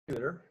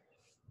computer.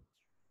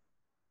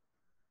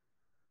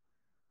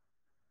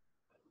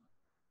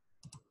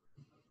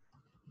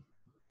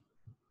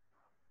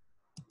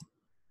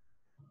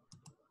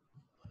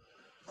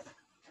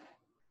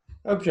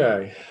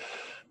 Okay,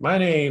 my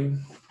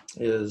name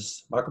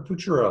is Michael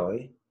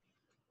Pucciarelli,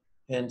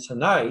 and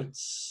tonight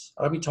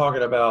I'll be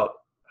talking about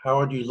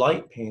how I do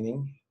light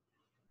painting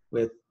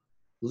with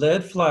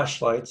LED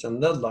flashlights and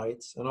LED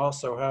lights, and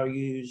also how I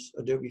use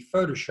Adobe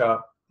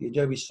Photoshop, the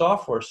Adobe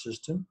software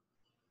system,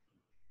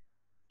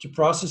 to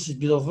process these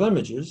beautiful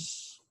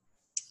images.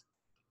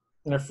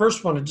 And I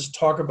first want to just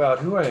talk about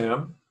who I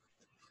am.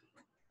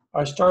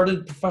 I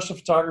started professional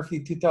photography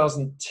in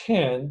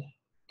 2010,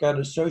 got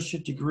an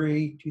associate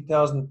degree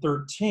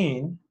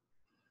 2013,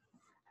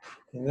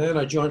 and then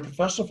I joined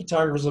Professional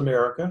Photographers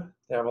America.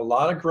 They have a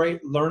lot of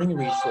great learning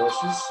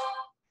resources.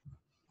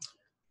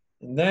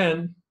 And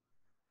then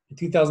in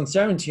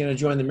 2017, I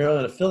joined the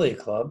Maryland Affiliate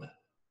Club.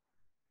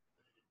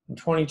 In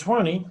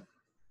 2020,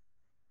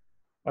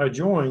 I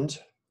joined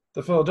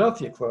the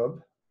Philadelphia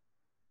Club.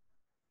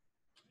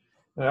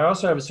 And I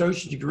also have an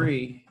associate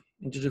degree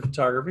in digital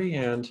photography,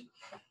 and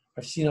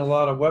I've seen a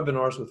lot of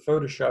webinars with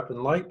Photoshop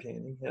and light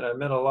painting, and I've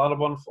met a lot of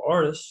wonderful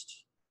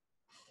artists.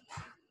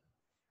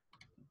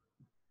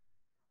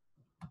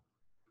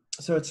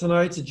 So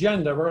tonight's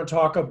agenda, we're going to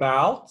talk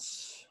about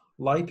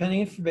light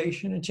painting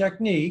information and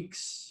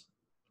techniques,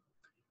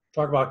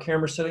 talk about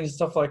camera settings and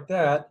stuff like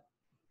that.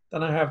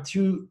 Then I have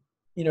two,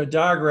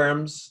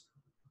 diagrams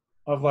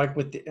of like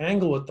with the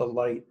angle with the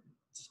light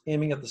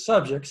aiming at the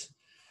subjects.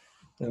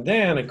 And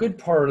then a good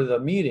part of the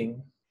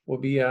meeting will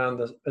be on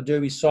the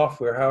Adobe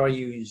software, how I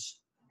use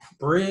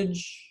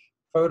Bridge,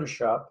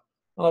 Photoshop.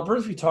 I'll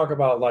briefly talk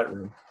about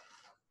Lightroom.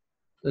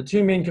 The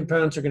two main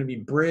components are going to be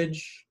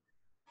Bridge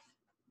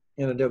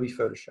and Adobe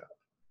Photoshop.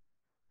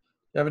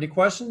 If you have any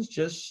questions,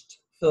 just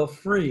feel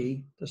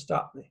free to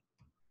stop me.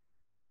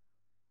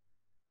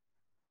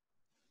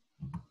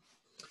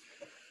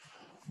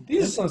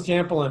 These are some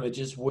sample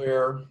images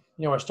where,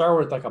 I start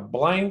with like a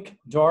blank,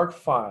 dark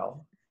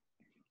file.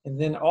 And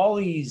then all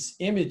these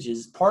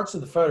images, parts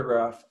of the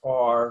photograph,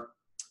 are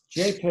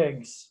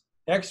JPEGs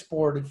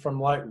exported from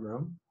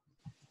Lightroom.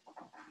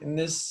 And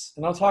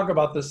I'll talk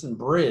about this in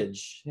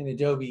Bridge in the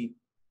Adobe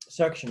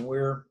section,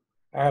 where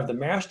I have the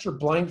master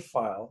blank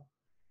file,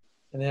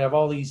 and they have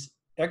all these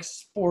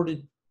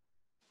exported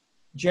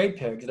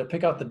JPEGs, and I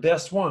pick out the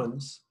best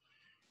ones.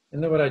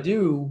 And then what I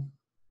do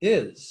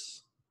is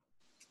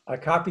I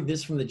copy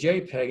this from the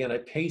JPEG and I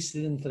paste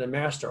it into the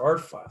master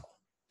art file.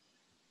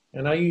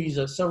 And I use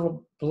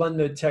several blend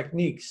mode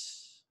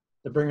techniques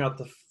to bring out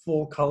the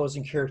full colors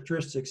and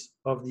characteristics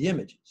of the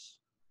images.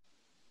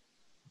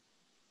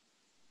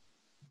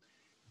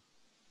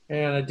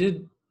 And I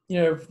did,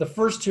 for the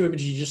first two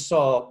images you just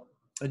saw,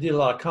 I did a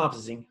lot of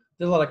compositing.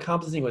 Did a lot of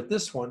compositing with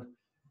this one.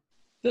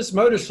 This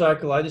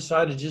motorcycle, I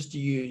decided just to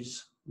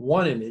use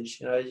one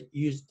image, and I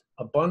used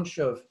a bunch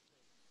of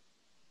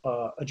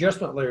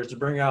adjustment layers to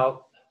bring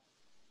out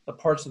the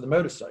parts of the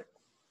motorcycle.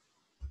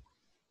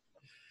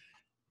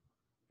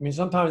 I mean,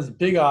 sometimes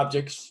big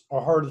objects are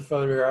harder to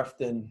photograph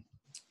than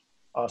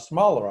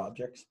smaller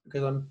objects,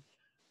 because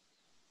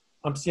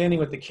I'm standing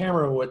with the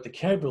camera with the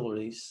camera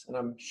release, and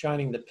I'm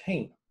shining the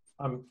paint.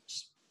 I'm,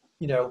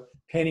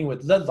 painting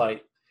with LED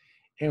light.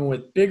 And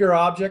with bigger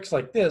objects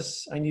like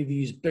this, I need to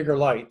use bigger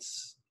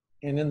lights.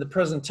 And in the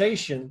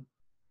presentation,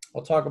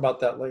 I'll talk about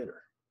that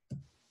later.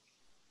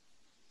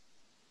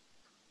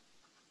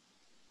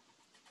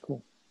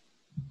 Cool.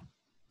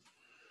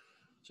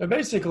 So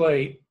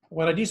basically,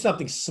 when I do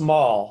something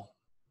small,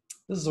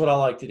 this is what I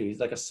like to do. It's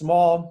like a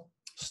small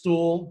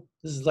stool.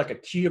 This is like a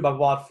cube I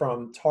bought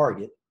from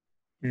Target.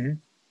 Mm-hmm.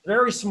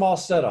 Very small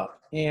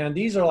setup. And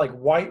these are like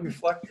white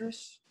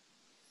reflectors.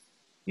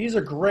 These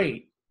are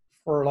great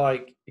for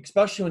like,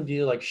 especially when you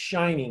do like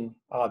shining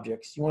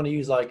objects. You want to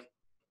use like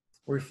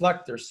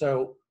reflectors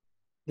so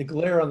the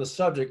glare on the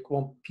subject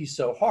won't be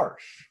so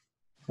harsh.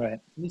 Right.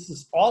 This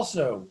is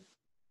also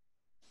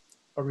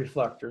a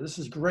reflector. This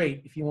is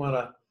great if you want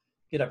to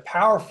get a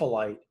powerful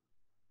light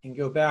and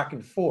go back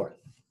and forth.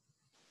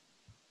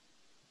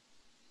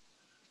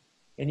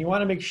 And you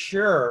want to make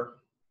sure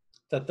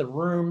that the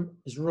room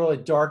is really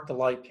dark to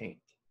light paint.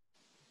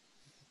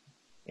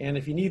 And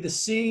if you need to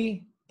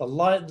see, the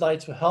LED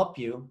lights will help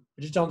you.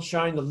 Just don't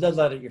shine the LED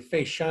light at your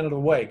face. Shine it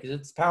away, because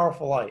it's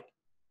powerful light.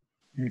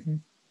 Mm-hmm.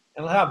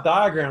 And I'll have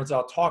diagrams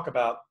I'll talk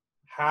about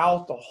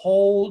how to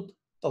hold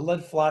the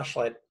LED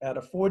flashlight at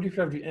a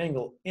 45-degree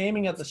angle,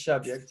 aiming at the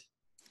subject.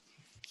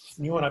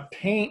 And you want to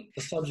paint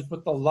the subject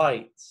with the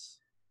lights,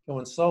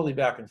 going slowly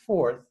back and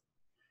forth.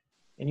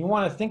 And you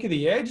want to think of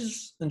the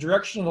edges and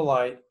direction of the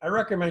light. I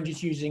recommend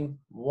just using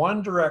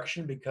one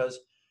direction, because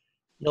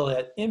you'll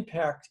have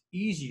impact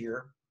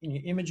easier, and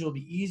your image will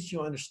be easy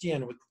to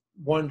understand with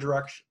one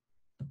direction.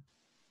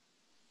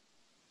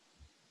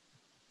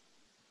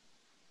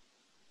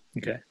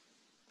 Okay.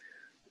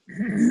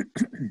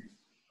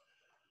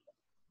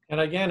 And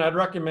again, I'd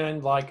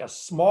recommend like a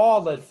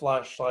small LED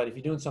flashlight if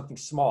you're doing something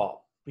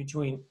small,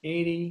 between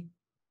 80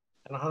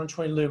 and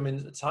 120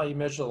 lumens. It's how you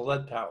measure the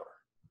LED power.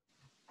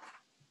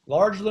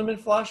 large lumen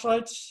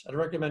flashlights, I'd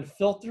recommend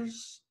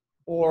filters,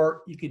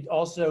 or you could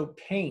also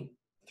paint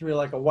through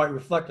like a white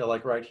reflector,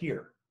 like right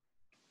here.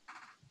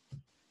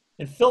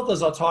 And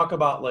filters I'll talk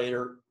about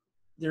later.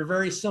 They're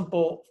very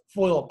simple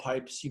foil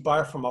pipes you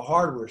buy from a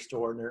hardware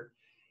store,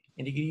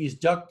 and you can use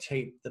duct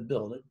tape to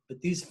build it.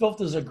 But these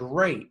filters are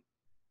great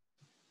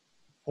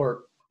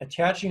for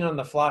attaching on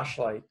the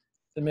flashlight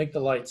to make the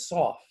light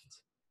soft.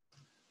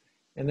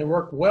 And they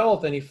work well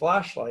with any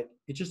flashlight.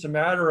 It's just a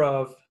matter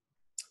of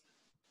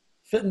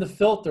fitting the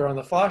filter on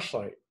the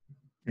flashlight.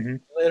 Mm-hmm.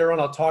 Later on,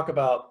 I'll talk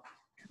about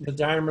the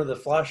diameter of the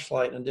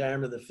flashlight and the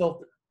diameter of the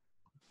filter.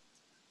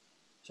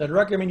 So I'd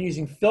recommend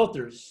using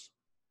filters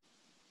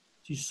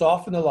to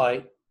soften the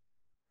light.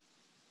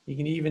 You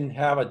can even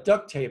have a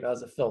duct tape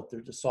as a filter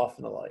to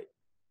soften the light.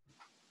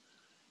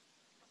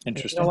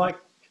 Interesting.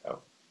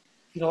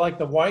 If you don't like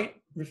the white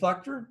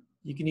reflector,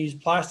 you can use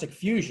plastic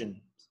fusion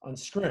on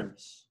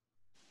scrims.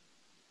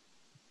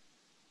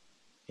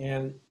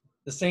 And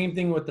the same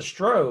thing with the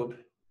strobe.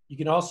 You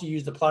can also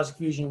use the plastic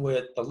fusion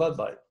with the LED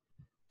light.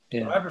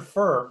 Yeah. So I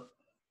prefer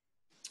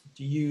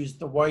to use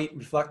the white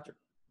reflector.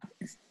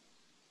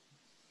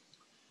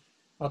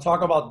 I'll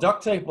talk about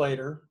duct tape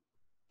later.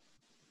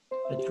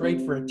 It's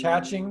great for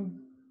attaching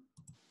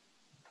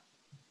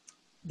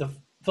the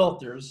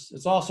filters.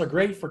 It's also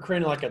great for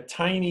creating like a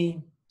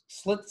tiny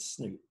slit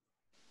snoot.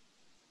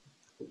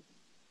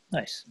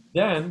 Nice.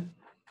 Then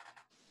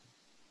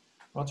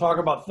I'll talk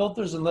about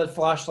filters and LED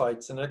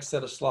flashlights in the next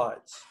set of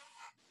slides.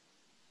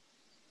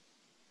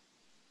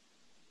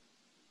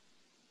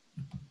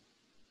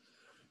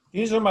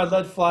 These are my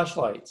LED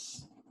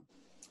flashlights.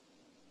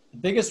 The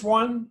biggest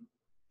one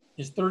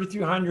is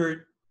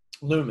 3,300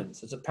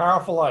 lumens. It's a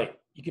powerful light.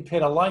 You can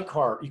paint a light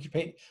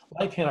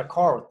paint a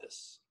car with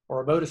this,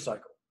 or a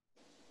motorcycle.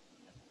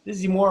 This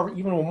is even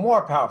a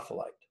more powerful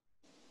light.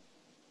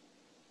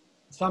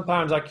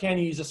 Sometimes I can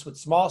use this with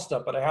small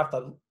stuff, but I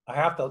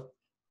have to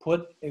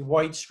put a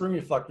white screen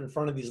reflector in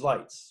front of these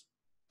lights.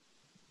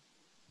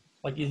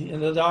 Like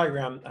in the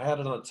diagram, I had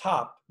it on the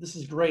top. This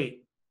is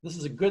great. This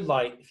is a good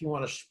light if you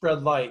want to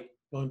spread light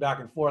going back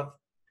and forth,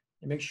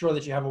 and make sure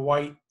that you have a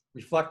white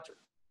reflector.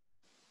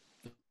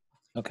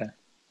 Okay.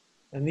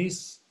 And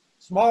these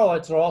smaller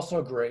lights are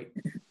also great.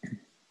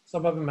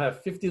 Some of them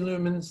have 50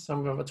 lumens, some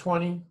of them have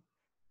 20.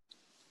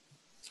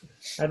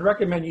 I'd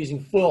recommend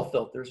using foil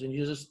filters, and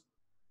use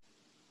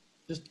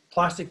just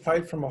plastic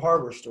pipe from a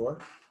hardware store.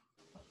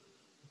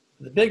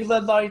 The big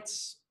LED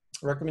lights,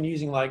 I recommend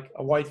using like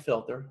a white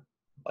filter,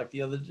 like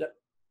the other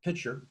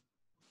picture.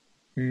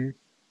 Mm-hmm.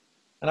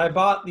 And I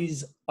bought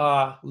these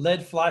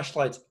LED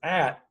flashlights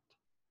at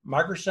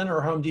Micro Center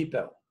or Home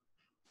Depot.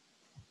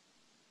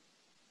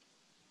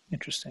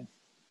 Interesting.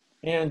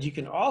 And you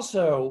can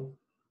also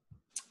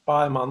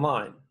buy them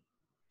online.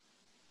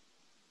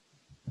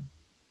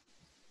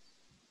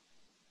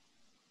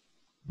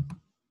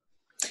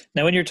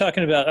 Now, when you're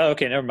talking about, oh,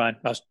 okay, never mind.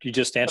 You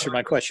just answered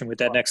my question with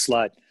that next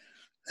slide.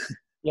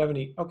 You have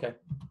any? Okay.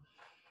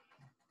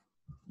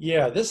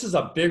 Yeah, this is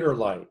a bigger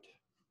light.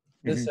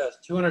 This has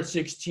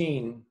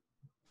 216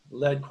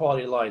 LED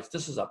quality lights.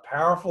 This is a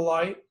powerful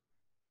light.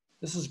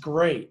 This is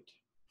great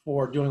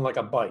for doing like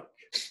a bike.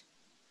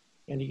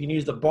 And you can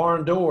use the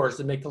barn doors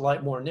to make the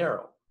light more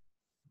narrow.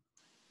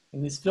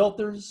 And these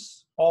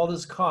filters, all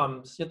this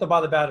comes, you have to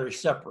buy the battery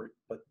separate,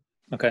 but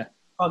okay, it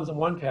comes in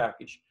one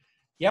package.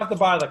 You have to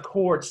buy the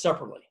cord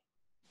separately,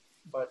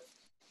 but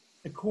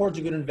the cord's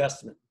a good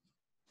investment.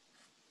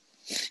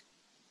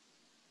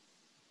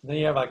 And then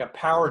you have like a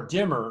power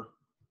dimmer,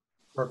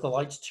 or if the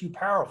light's too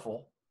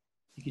powerful,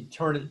 you can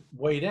turn it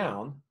way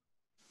down.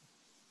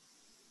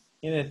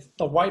 And it's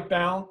the white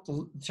balance,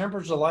 the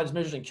temperature of the light is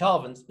measured in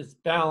kelvins. It's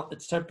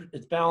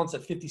balanced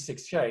at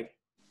 56K.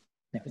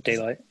 Yeah,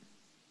 daylight.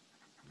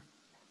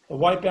 The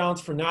white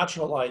balance for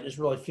natural light is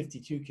really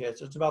 52K,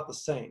 so it's about the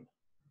same.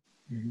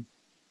 Mm-hmm.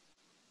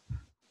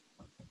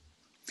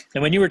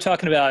 And when you were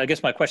talking about, I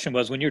guess my question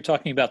was, when you were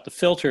talking about the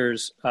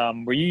filters,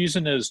 were you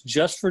using those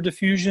just for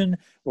diffusion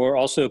or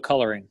also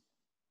coloring?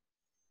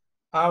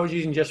 I was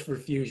using just for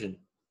diffusion.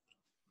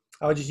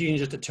 I was just using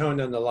just to tone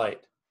down the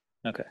light.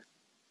 Okay.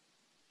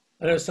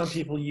 I know some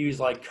people use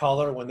like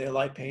color when they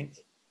light paint.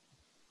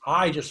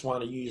 I just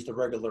want to use the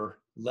regular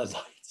LED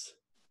lights.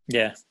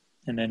 Yeah,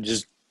 and then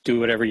just do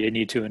whatever you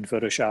need to in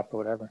Photoshop or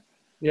whatever.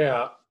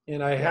 Yeah,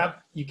 and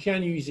you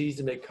can use these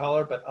to make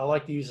color, but I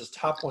like to use this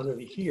top one over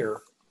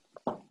here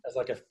as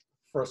like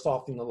for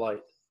softening the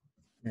light.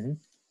 Mm-hmm.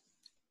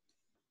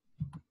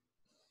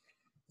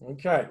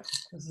 Okay,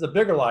 this is a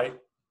bigger light.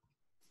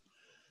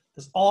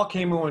 This all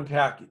came in one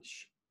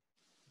package.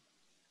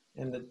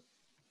 And the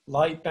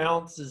light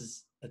balance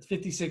is at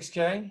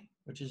 56K,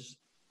 which is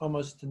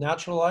almost to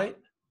natural light.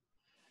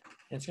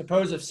 And it's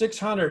composed of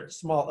 600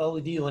 small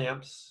LED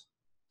lamps.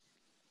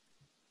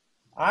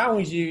 I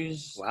always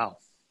use, wow.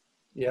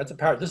 Yeah,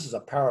 this is a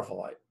powerful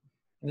light.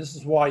 And this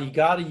is why you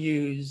got to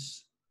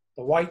use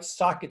the white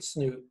socket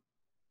snoot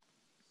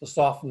to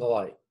soften the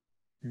light.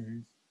 Mm-hmm.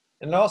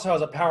 And it also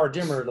has a power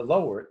dimmer to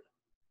lower it.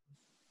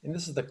 And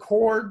this is the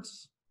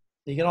cords.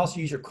 You can also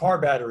use your car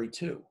battery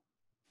too.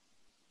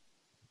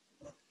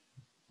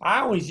 I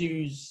always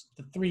use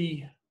the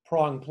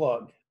 3-prong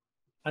plug.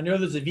 I know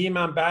there's a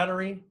V-mount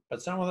battery,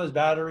 but some of those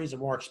batteries are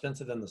more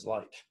expensive than this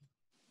light.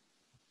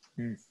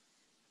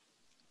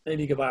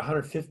 Maybe you could buy a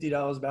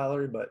 $150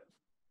 battery, but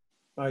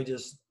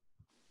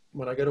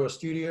when I go to a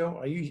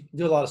studio, I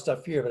do a lot of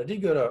stuff here, but I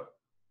did go to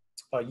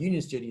a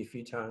Union Studio a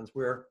few times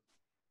where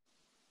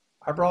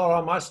I brought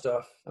all my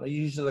stuff and I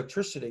used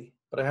electricity,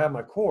 but I have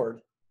my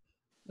cord.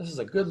 This is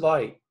a good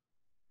light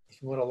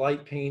if you want to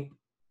light paint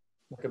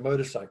like a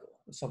motorcycle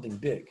or something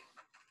big.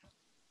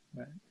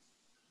 Right.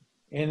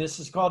 And this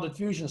is called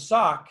diffusion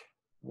sock,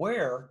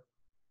 where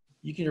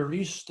you can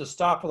reduce the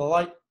stop of the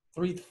light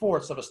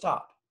 3/4 of a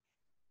stop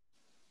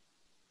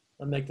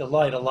and make the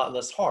light a lot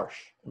less harsh.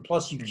 And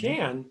plus you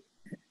can,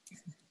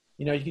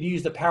 you could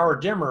use the power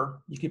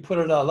dimmer. You could put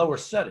it at a lower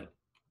setting.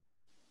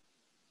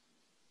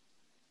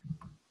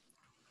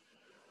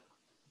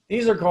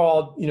 These are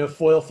called,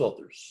 foil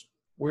filters,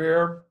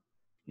 where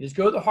you just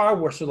go to the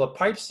hardware, so the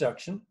pipe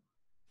section.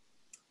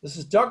 This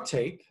is duct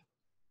tape.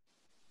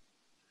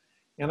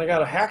 And I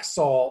got a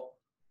hacksaw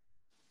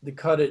to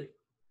cut it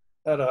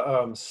at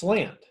a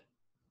slant.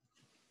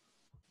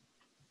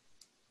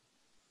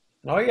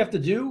 And all you have to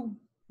do,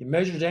 you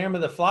measure the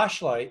diameter of the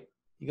flashlight.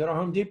 You go to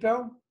Home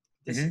Depot.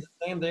 This is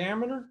the same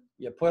diameter.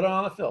 You put it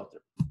on a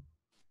filter.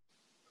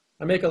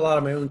 I make a lot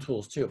of my own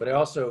tools too, but I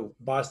also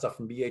buy stuff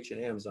from BH and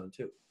Amazon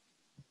too.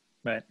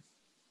 Right.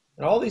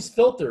 And all these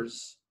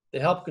filters, they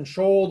help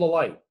control the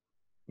light.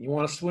 You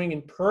want to swing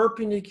in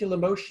perpendicular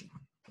motion.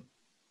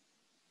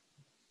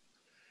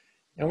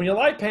 And when you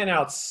light paint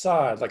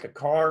outside, like a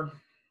car,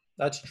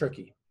 that's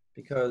tricky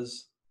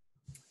because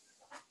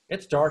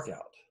it's dark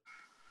out.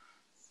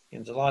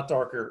 And it's a lot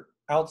darker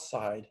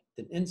outside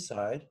than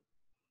inside.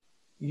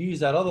 You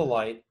use that other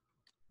light,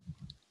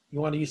 you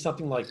want to use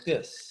something like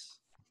this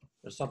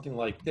or something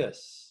like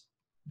this.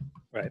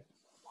 Right.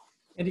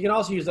 And you can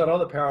also use that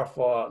other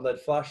powerful LED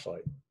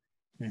flashlight.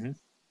 And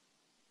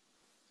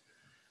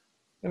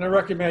I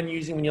recommend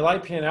using, when you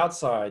light paint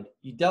outside,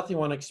 you definitely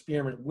want to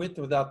experiment with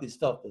or without these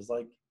filters.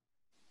 Like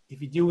if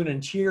you do an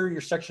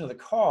interior section of the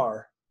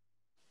car,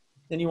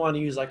 then you want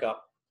to use like a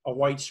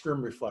white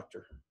scrim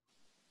reflector.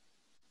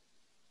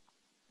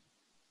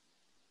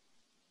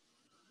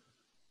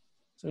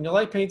 So when you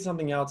light paint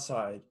something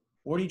outside,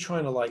 what are you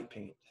trying to light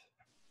paint?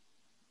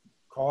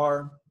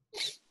 Car?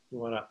 You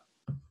want to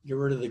get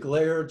rid of the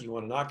glare? Do you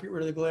want to not get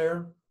rid of the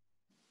glare?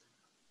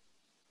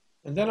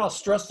 And then I'll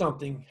stress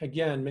something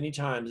again many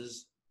times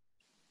is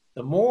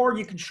the more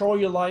you control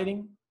your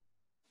lighting,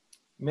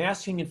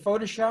 masking in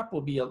Photoshop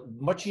will be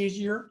much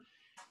easier,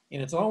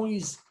 and it's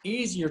always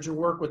easier to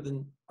work with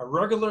a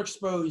regular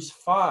exposed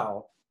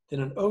file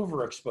than an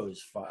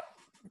overexposed file.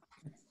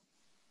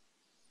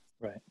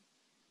 Right.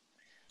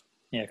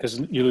 Yeah, because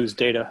you lose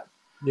data.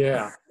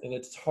 Yeah, and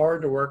it's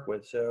hard to work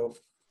with. So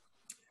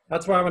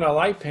that's why when I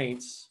light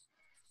paints,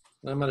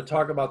 and I'm going to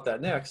talk about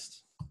that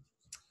next,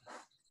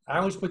 I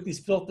always put these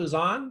filters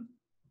on,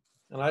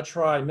 and I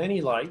try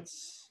many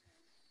lights,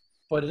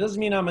 but it doesn't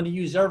mean I'm going to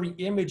use every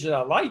image that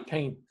I light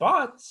paint,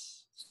 but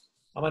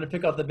I'm going to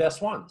pick out the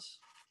best ones.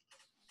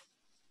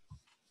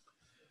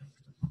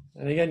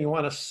 And again, you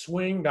want to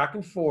swing back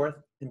and forth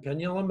in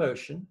pendulum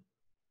motion.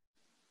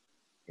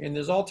 And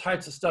there's all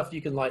types of stuff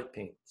you can light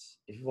paint.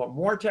 If you want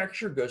more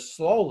texture, go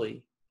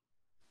slowly.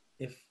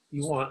 If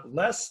you want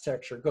less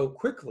texture, go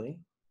quickly.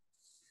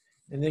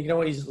 And then you can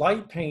always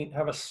light paint,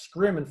 have a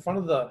scrim in front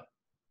of the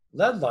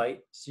LED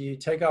light so you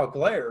take out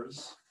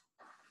glares.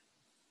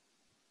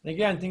 And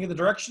again, think of the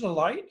direction of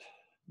light.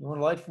 You want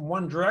to light from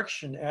one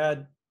direction,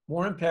 add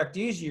more impact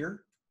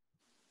easier.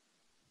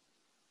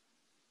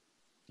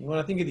 You want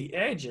to think of the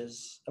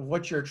edges of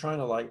what you're trying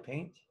to light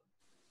paint.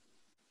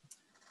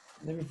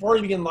 And then before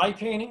you begin light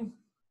painting,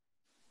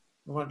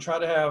 you want to try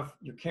to have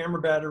your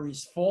camera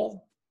batteries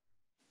full.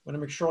 You want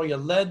to make sure your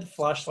LED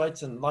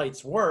flashlights and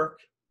lights work.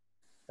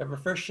 Have a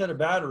fresh set of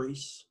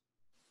batteries.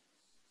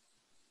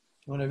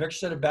 You want to have an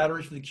extra set of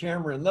batteries for the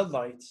camera and LED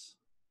lights.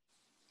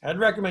 I'd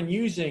recommend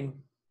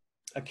using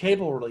a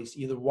cable release,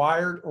 either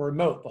wired or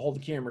remote, to hold the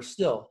camera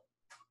still.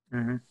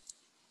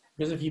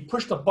 Because if you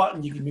push the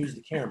button, you can use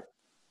the camera.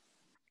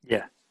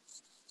 Yeah.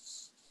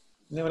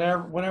 And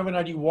then whenever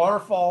I do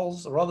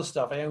waterfalls or other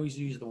stuff, I always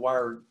use the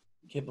wired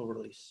cable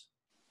release.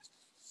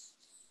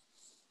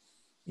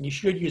 And you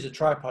should use a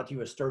tripod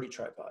too, a sturdy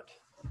tripod.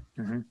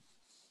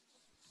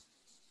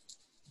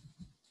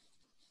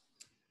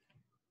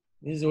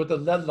 These are with the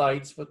LED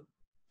lights with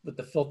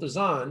the filters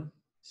on,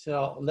 so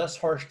how less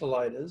harsh the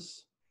light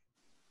is.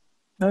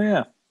 Oh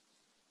yeah,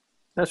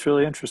 that's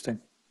really interesting.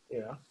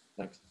 Yeah,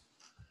 thanks.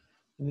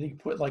 And then you can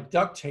put like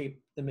duct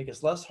tape to make it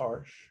less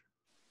harsh.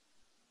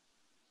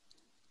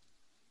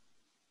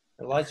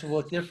 The lights will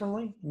look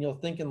differently, and you'll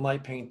think and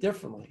light paint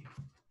differently.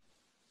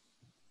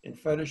 In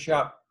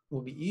Photoshop,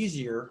 will be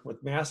easier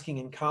with masking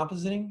and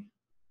compositing.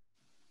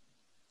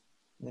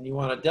 And then you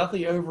want to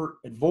definitely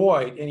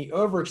avoid any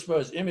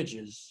overexposed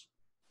images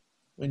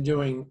when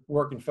doing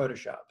work in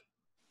Photoshop.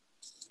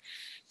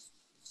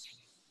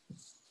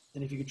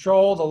 And if you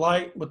control the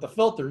light with the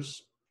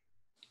filters,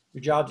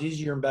 your job's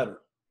easier and better.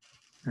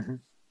 Mm-hmm.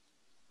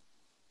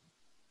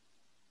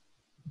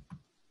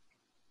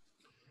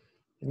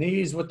 And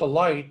these with the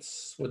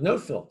lights with no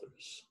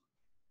filters.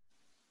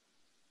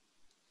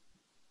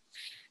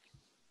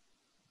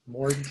 The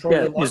more you control Yeah,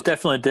 your it's light.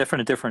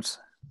 definitely a difference.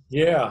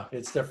 Yeah,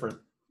 it's different.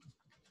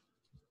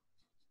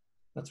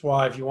 That's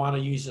why if you want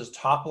to use this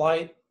top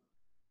light,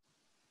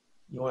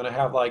 you want to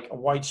have like a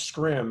white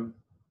scrim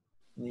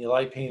and the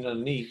light paint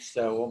underneath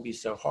so it won't be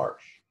so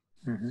harsh.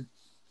 Mm-hmm. And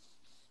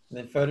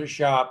then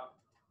Photoshop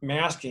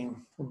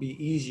masking will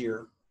be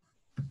easier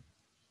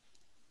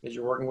because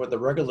you're working with a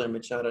regular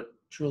image, not a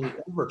truly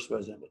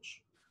overexposed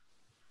image.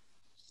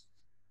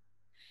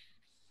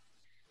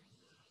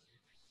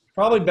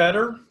 Probably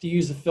better to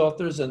use the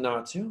filters than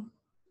not to.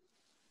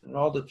 It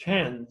all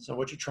depends on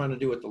what you're trying to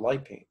do with the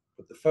light paint,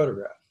 with the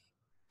photograph.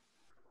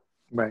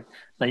 Right.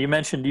 Now you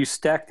mentioned you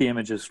stack the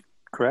images,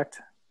 correct?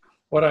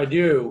 What I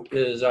do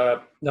is,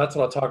 that's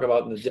what I'll talk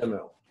about in the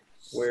demo,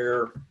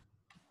 where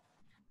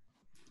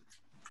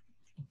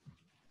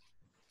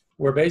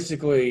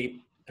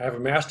basically I have a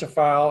master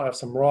file, I have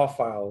some raw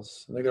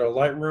files, and they go to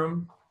Lightroom,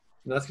 and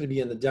that's going to be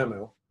in the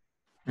demo.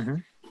 Mm-hmm.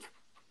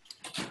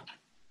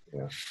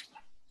 Yeah.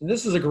 And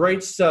this is a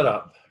great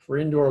setup for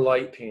indoor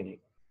light painting.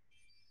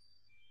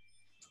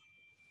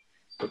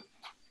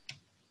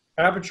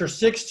 Aperture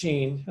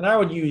 16, and I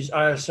would use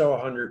ISO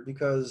 100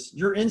 because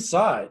you're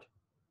inside.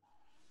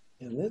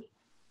 And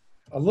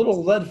a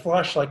little LED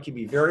flashlight can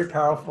be very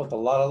powerful with a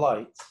lot of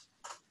lights.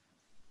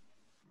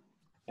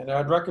 And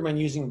I'd recommend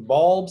using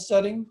bulb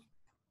setting.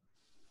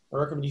 I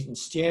recommend using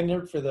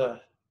standard for the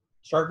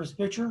sharpest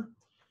picture.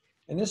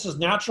 And this is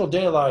natural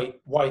daylight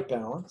white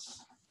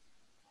balance.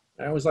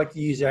 I always like to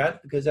use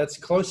that because that's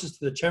closest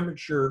to the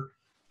temperature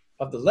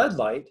of the LED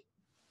light.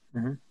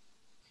 Mm-hmm.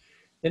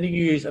 Then you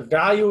use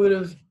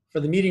evaluative for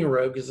the medium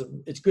road because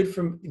it's good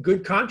for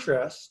good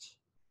contrast.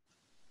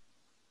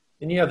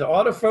 And you have the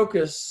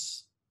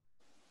autofocus.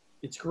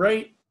 It's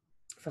great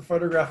for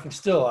photographing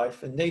still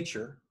life and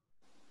nature.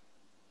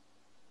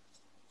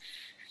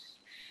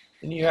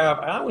 And you have,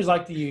 I always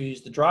like to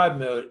use the drive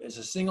mode as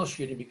a single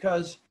shooting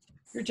because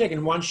you're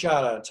taking one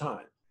shot at a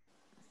time.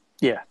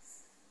 Yeah.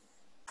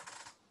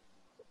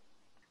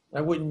 I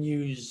wouldn't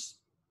use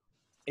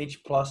H++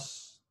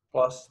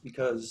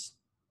 because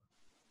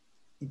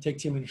you take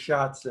too many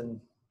shots and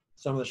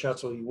some of the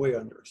shots will be way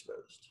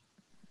underexposed.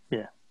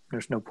 Yeah.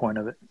 There's no point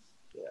of it.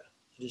 Yeah.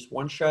 Just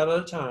one shot at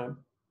a time.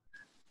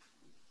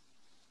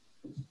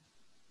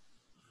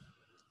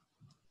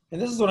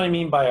 And this is what I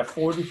mean by a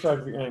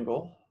 45-degree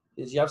angle,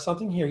 is you have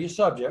something here, your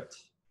subject.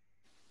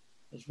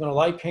 If you're going to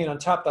light paint on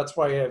top, that's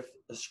why you have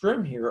a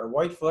scrim here, a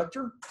white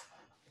reflector.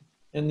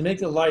 And to make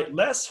the light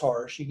less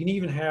harsh, you can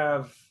even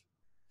have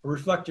a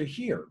reflector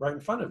here, right in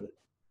front of it.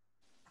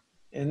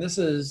 And this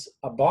is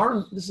a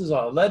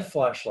LED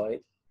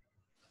flashlight.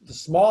 It's a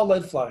small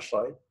LED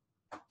flashlight.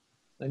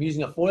 I'm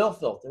using a foil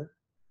filter.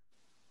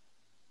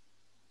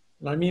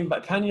 And I mean by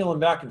pendulum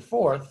back and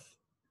forth,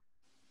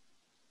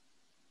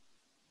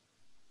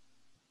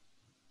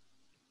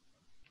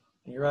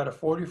 and you're at a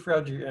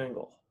 45-degree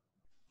angle.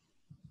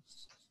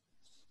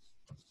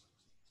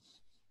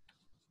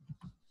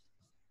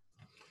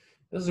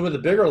 This is with a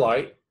bigger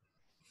light,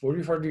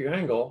 45-degree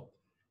angle,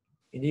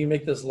 and you can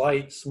make this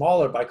light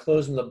smaller by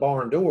closing the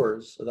barn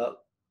doors so that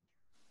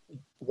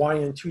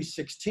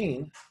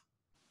YN216.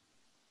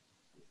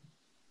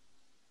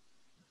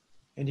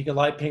 And you can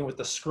light paint with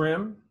the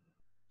scrim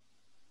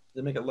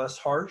to make it less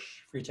harsh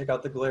for you to take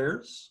out the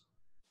glares.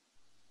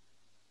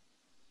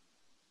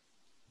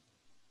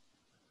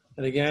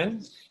 And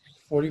again,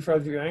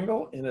 45-degree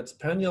angle, and it's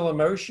pendulum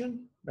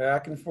motion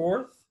back and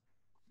forth.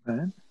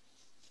 Right.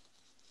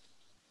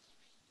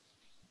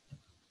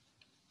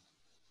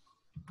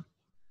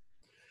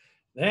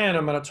 Then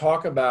I'm going to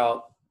talk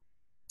about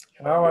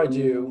how I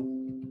do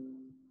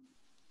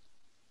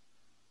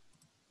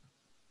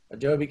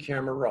Adobe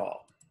Camera Raw.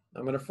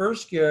 I'm going to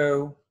first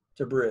go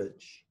to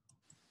Bridge.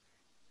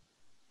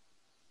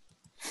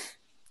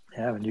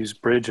 I haven't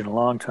used Bridge in a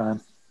long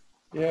time.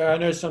 Yeah, I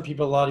know some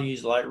people a lot to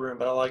use Lightroom,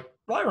 but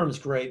Lightroom is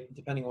great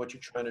depending on what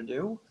you're trying to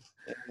do.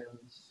 And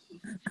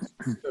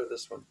let's go to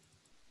this one.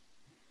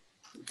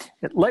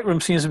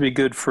 Lightroom seems to be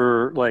good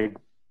for like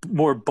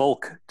more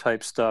bulk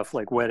type stuff,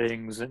 like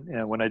weddings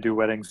and when I do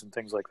weddings and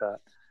things like that.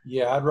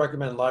 Yeah, I'd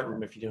recommend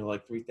Lightroom if you're doing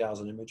like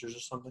 3,000 images or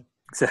something.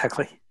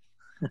 Exactly.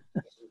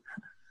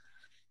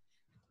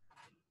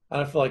 I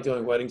don't feel like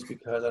doing weddings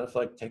because I don't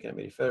feel like taking that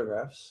many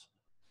photographs.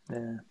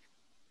 Yeah.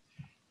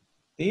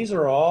 These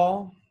are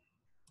all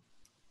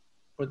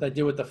what I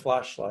do with the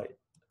flashlight.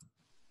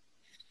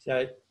 See,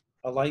 I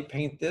light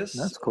paint this.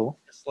 That's cool.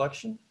 A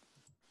selection.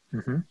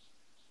 Mm-hmm.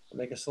 I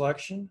make a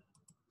selection.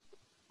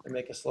 I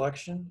make a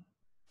selection.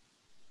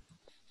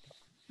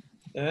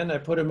 Then I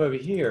put them over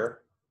here.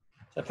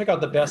 So I pick out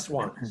the best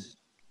ones.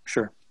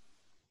 Sure.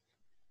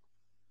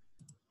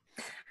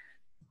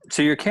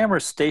 So your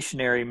camera's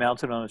stationary,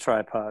 mounted on a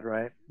tripod,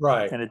 right?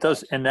 Right. And it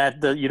does, and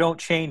you don't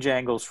change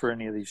angles for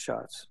any of these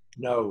shots.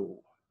 No.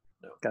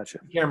 Gotcha.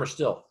 Camera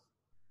still.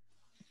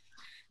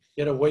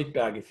 Get a weight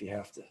bag if you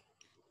have to.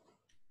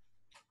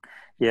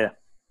 Yeah.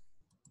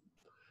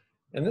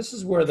 And this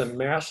is where the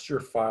master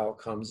file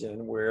comes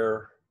in,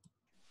 where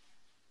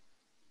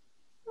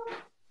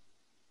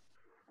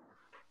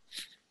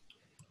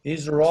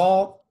these are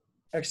all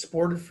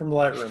exported from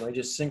Lightroom. I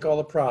just sync all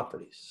the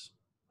properties.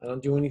 I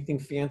don't do anything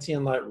fancy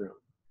in Lightroom.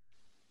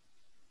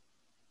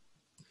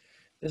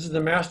 This is the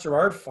master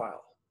art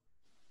file.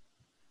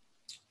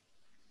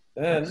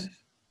 Then Nice.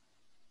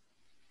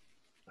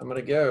 I'm going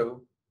to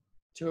go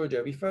to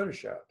Adobe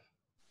Photoshop.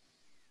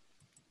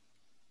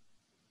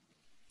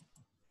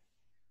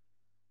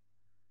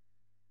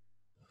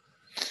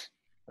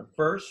 I'm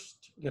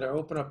first going to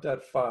open up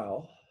that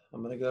file.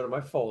 I'm going to go to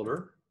my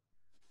folder.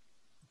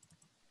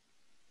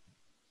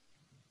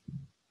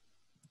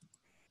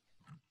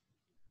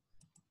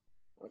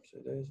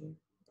 Oopsie daisy.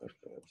 Okay,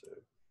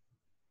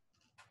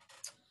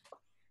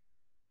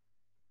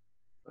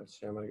 let's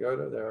see, I'm going to go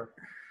to there.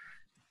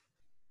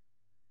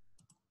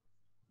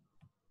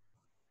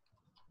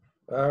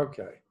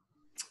 Okay.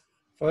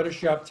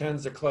 Photoshop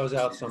tends to close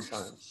out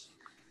sometimes.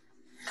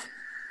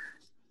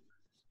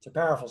 It's a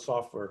powerful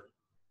software.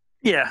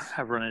 Yeah,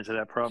 I've run into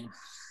that problem.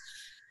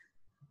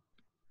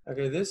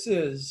 Okay, this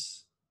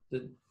is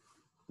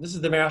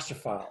the master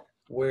file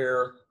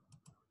where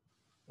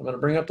I'm going to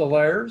bring up the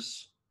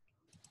layers.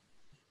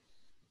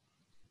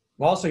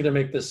 I'm also going to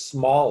make this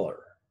smaller.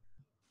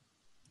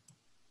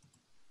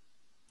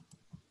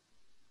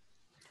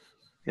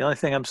 The only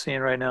thing I'm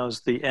seeing right now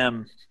is the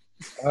M.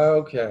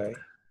 Okay,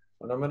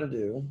 what I'm going to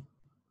do,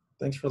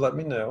 thanks for letting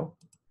me know.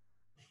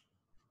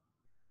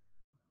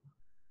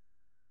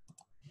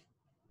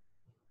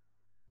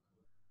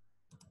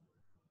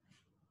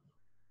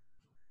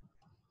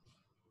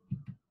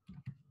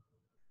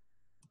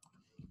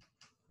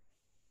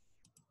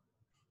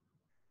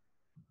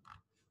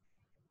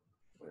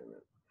 Wait a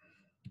minute.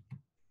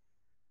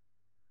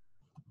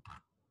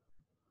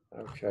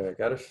 Okay, I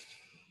got it.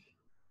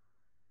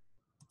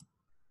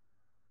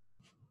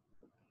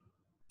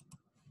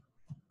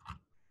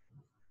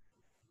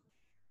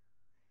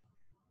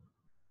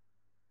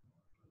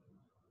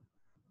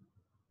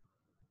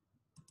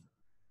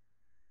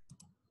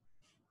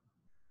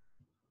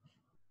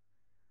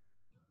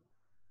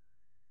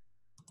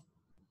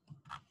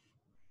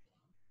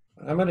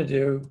 What I'm going to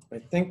do, I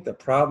think the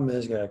problem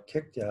is got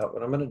kicked out.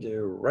 What I'm going to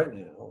do right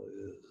now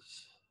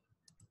is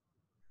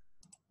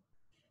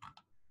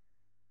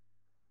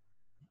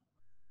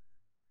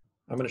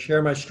I'm going to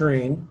share my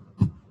screen.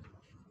 I'm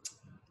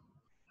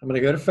going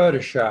to go to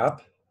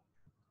Photoshop.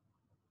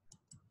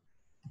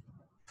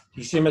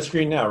 You see my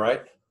screen now,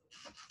 right?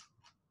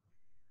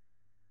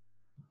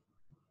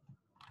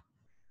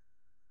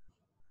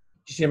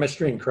 You see my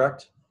screen,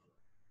 correct?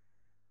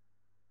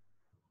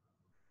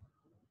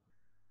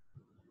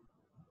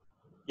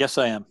 Yes,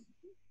 I am.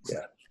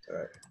 Yeah. All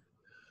right.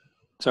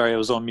 Sorry, I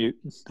was on mute.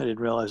 I didn't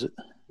realize it.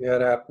 Yeah,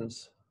 it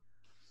happens.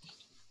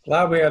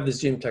 Glad we have the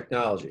Zoom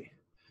technology.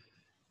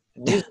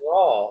 And these are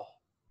all,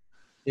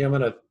 yeah,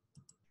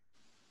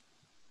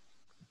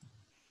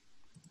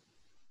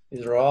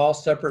 these are all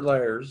separate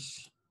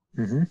layers.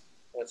 Mm-hmm.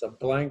 That's a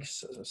blank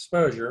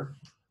exposure.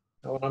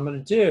 Now what I'm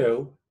going to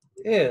do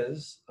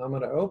is I'm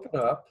going to open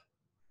up.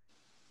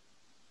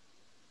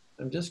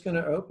 I'm just going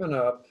to open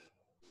up.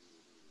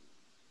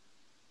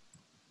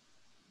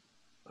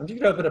 I'm just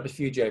going to open up a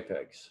few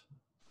JPEGs.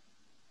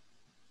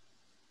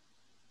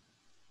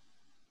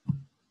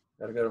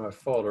 Got to go to my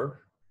folder.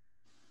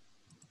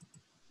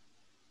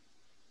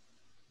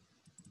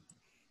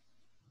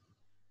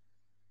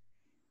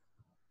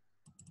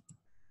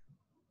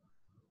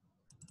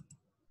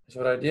 So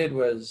what I did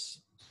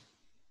was,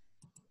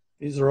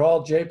 these are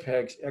all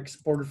JPEGs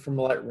exported from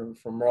Lightroom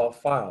from raw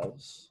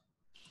files.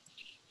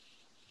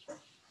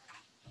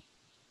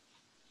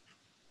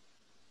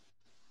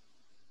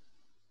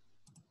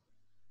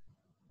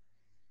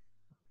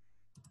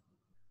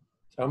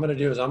 So what I'm going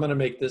to do is I'm going to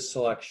make this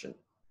selection.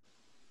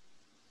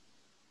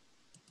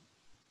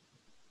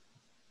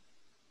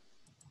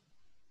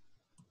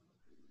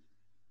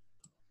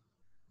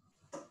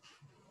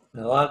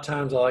 And a lot of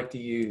times I like to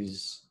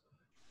use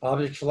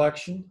object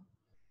selection.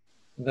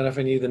 And then if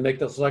I need to make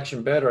the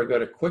selection better, I go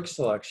to quick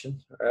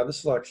selection, or add the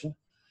selection.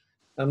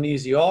 I'm going to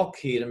use the Alt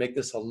key to make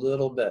this a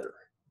little better.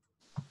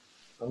 I'm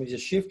going to use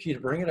the Shift key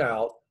to bring it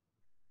out.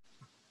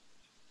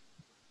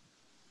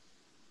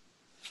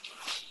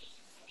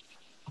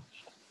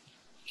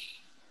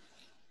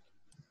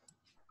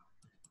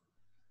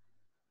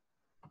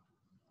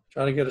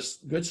 Try to get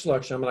a good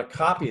selection. I'm going to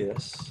copy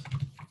this.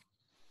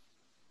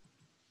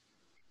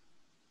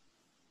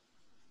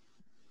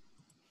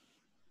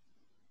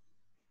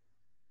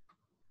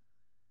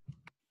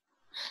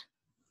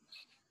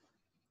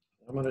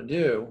 What I'm going to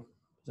do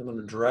is I'm going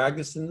to drag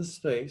this into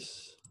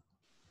space.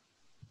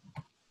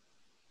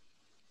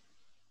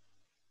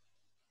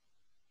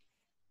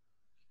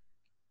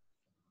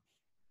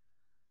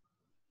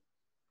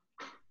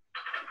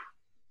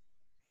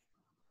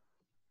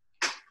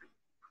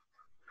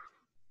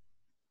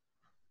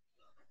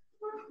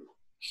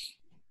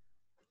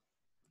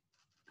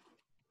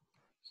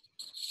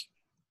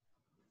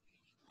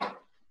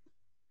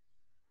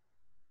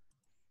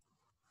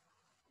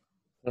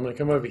 I'm going to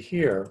come over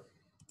here.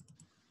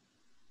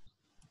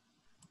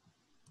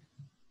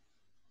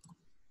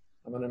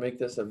 I'm going to make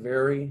this a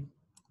very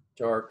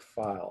dark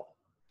file.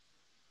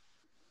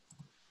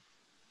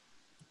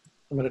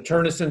 I'm going to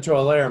turn this into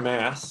a layer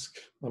mask.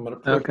 I'm going to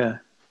push Okay.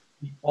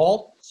 the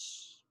Alt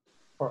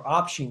or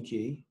Option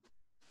key.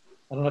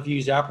 I don't know if you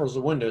use Apples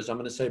or Windows. I'm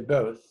going to say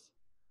both.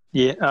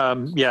 Yeah.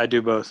 Yeah, I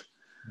do both.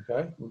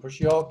 Okay. I'm going to push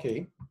the Alt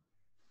key.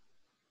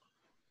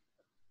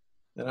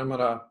 Then I'm going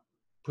to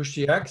push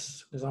the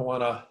X because I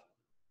want to,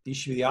 these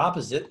should be the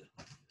opposite.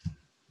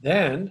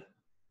 Then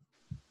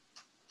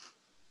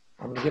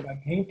I'm going to get my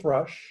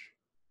paintbrush,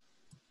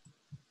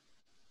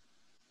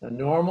 a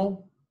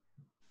normal,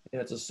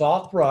 and it's a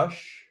soft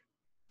brush.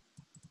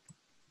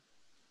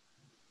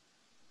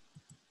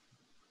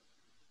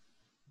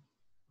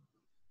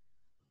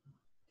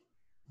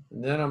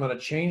 And then I'm going to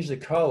change the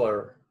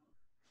color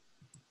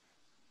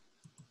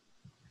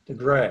to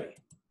gray.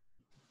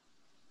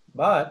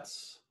 But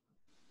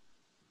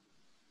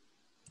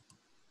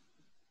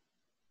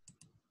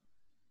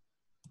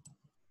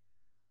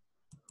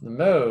the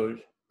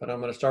mode, but I'm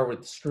going to start with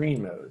the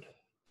screen mode.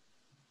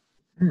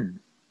 Hmm.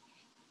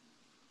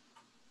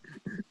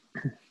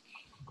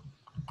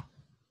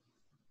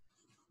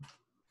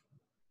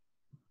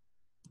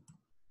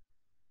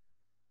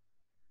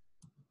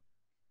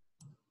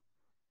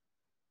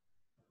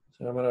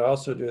 So I'm going to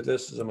also do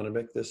this is I'm going to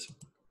make this.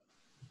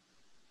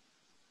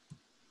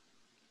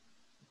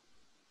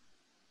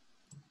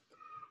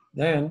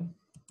 Then,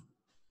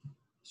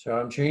 so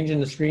I'm changing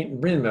the screen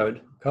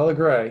mode, color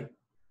gray.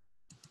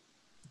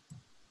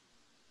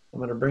 I'm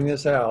going to bring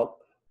this out.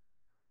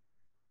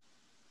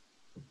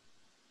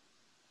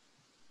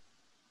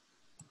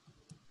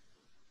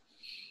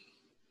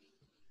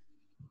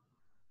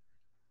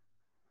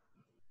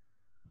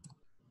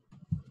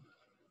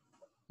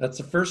 That's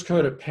the first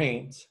coat of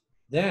paint.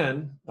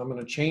 Then I'm going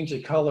to change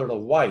the color to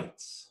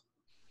whites.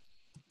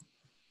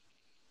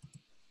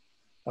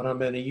 But I'm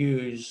going to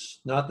use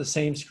not the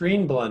same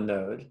screen blend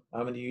node.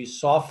 I'm going to use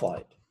soft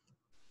light.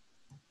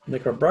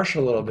 Make our brush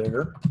a little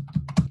bigger.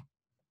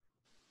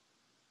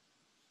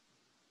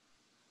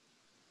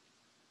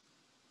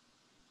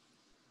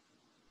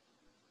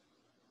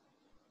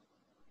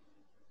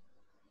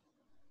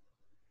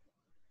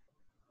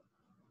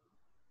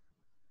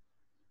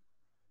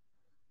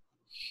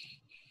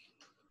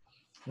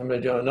 I'm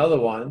going to do another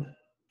one.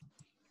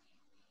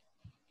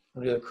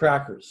 I'm going to do the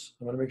crackers.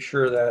 I'm going to make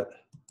sure that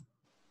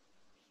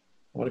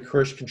I'm going to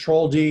push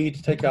Control D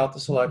to take out the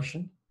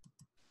selection.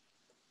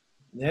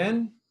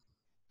 Then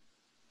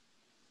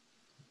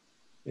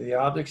do the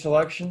object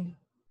selection.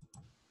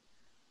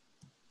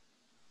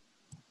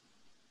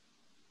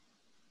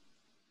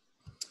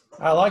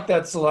 I like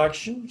that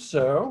selection,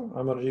 so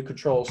I'm going to do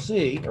Control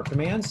C or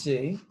Command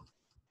C.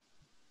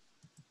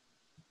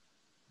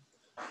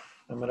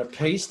 I'm going to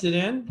paste it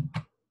in.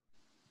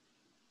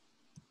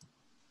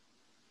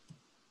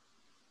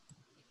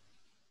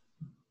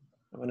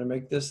 I'm going to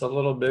make this a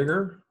little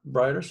bigger,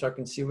 brighter, so I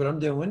can see what I'm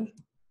doing.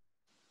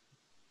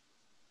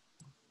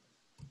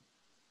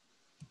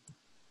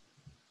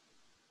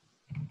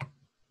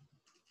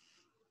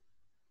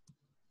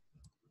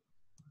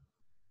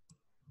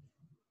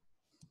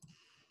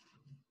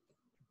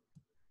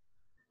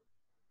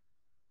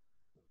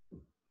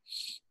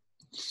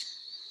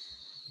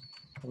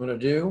 I'm going to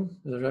do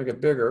is make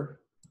it bigger.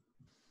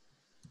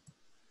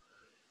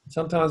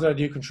 Sometimes I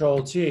do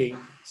Control T.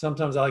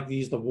 Sometimes I like to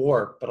use the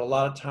warp, but a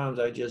lot of times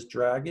I just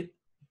drag it.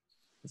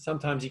 And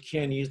sometimes you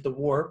can use the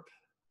warp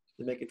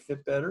to make it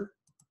fit better.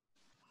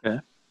 Okay.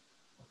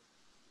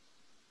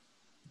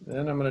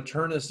 Then I'm going to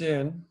turn this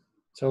in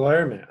to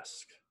layer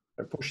mask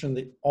by pushing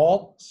the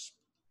Alt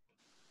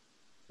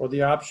or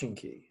the Option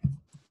key.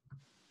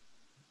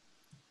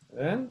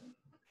 Then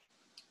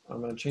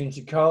I'm going to change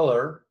the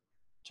color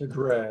to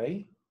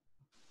gray.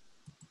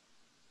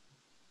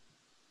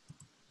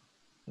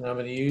 And I'm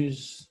going to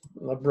use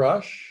a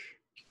brush,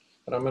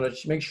 but I'm going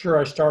to make sure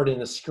I start in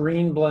the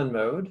screen blend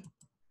mode.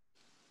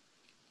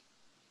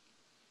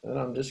 Then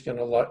I'm just going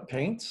to let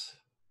paint.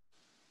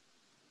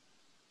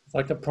 It's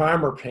like the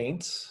primer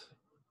paints.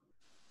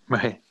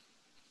 Right.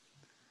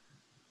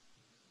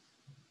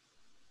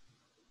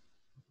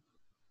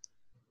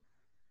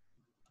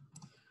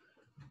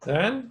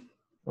 Then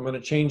I'm going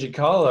to change the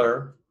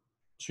color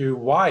to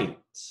white.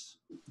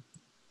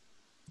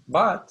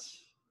 But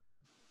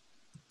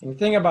the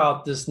thing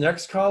about this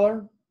next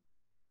color,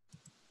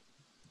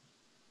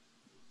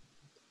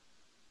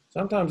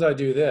 sometimes I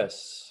do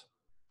this.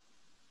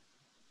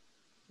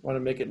 I want to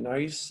make it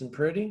nice and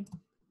pretty.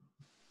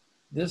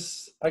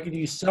 This, I could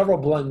use several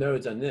blend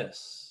nodes on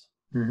this.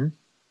 Mm-hmm.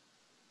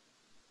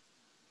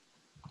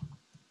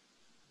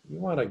 You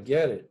want to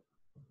get it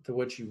to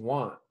what you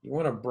want. You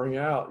want to bring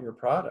out your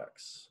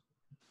products.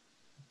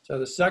 So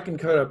the second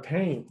coat of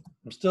paint,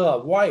 I'm still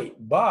at white,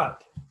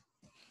 but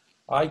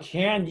I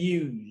can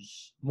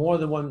use more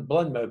than one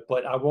blend mode,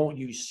 but I won't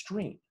use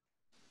screen.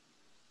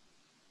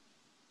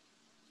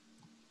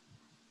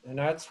 And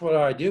that's what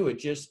I do. It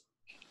just,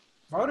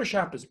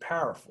 Photoshop is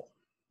powerful.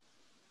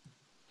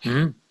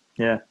 Mm-hmm.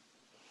 Yeah.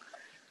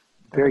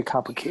 Very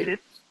complicated.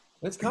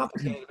 It's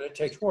complicated, but it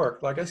takes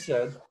work. Like I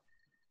said,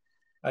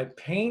 I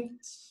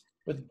paint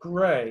with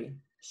gray,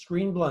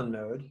 screen blend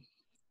mode,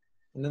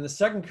 and then the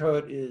second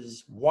coat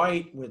is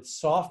white with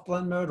soft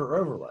blend mode or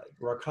overlay,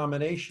 or a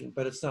combination,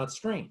 but it's not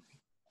screen.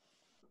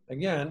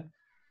 Again,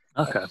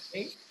 I Okay.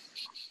 paint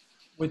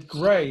with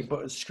gray,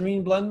 but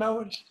screen blend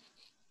mode,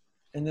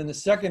 and then the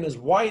second is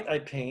white I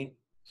paint,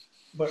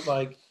 but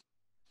like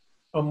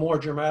a more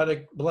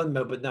dramatic blend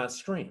mode, but not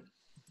screen.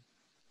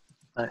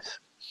 Nice.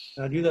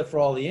 And I do that for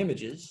all the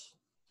images.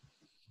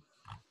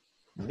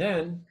 And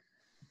then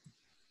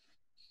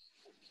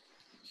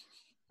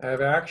I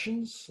have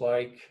actions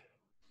like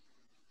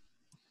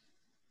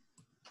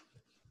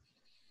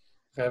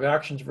I have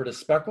actions for the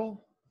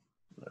speckle.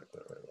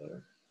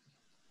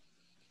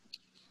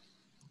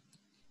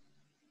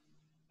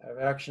 I have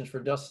actions for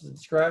dust and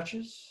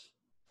scratches.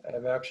 I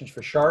have actions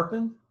for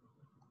sharpen.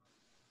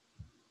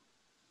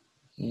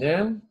 And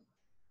then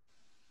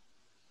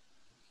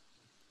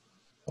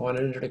I want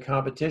to enter the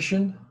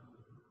competition.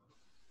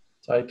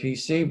 Type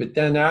PC, but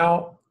then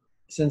now,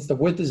 since the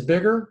width is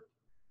bigger,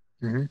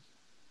 Mm-hmm.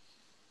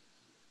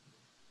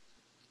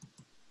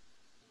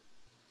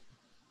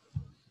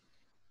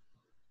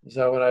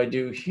 so what I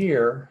do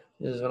here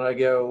is when I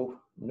go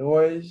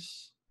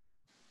noise,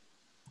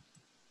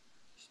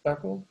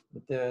 speckle,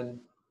 but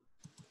then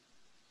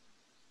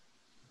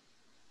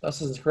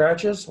dust and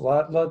scratches. A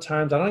lot of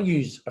times I don't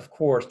use, of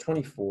course,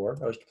 24.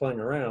 I was playing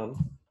around.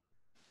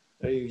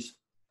 I use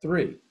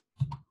 3.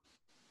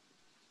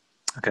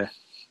 Okay.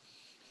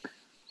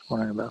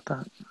 Wondering about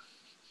that.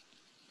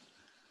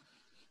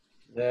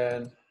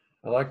 Then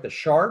I like the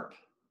sharp.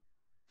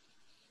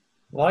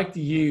 I like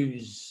to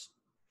use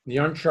the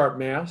unsharp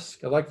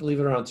mask. I like to leave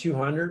it around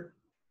 200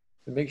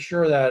 to make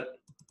sure that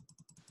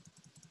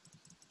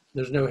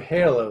there's no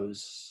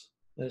halos,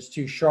 that it's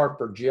too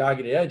sharp or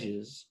jagged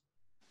edges.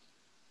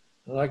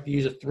 I like to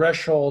use a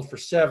threshold for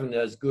 7 that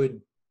has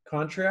good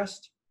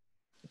contrast.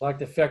 I like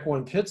the effect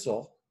 1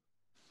 pixel.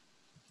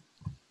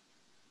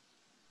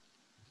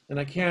 And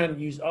I can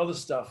use other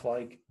stuff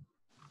like,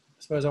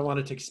 suppose I want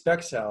to take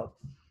specs out.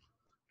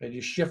 I do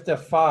Shift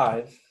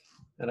F5,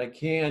 and I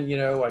can,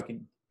 I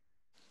can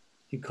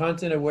do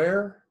content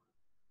aware.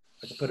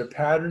 I can put a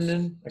pattern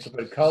in. I can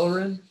put a color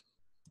in.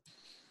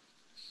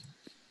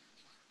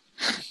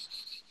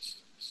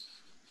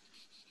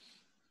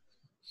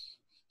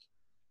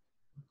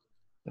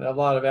 And I have a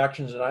lot of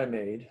actions that I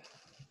made.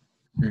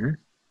 Mm-hmm.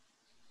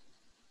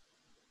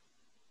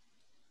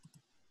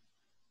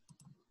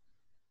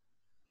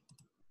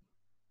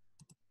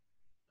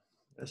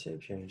 I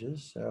save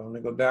changes. So I'm going to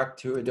go back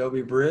to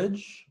Adobe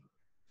Bridge.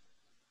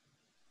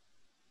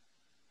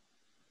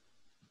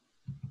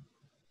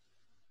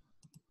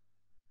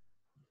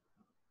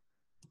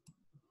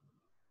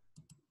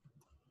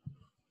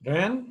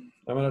 Then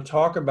I'm going to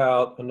talk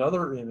about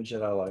another image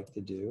that I like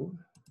to do.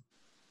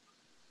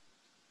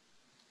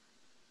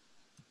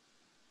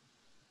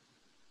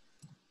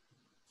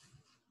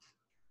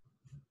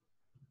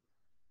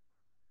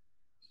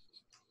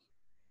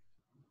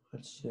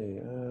 Let's see.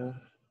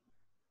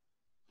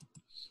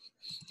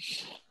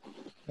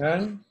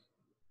 And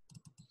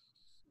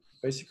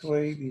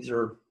basically, these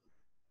are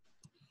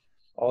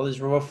all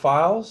these raw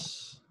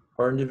files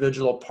are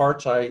individual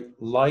parts I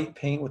light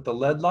paint with the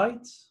LED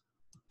lights.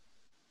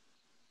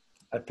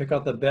 I pick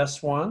out the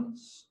best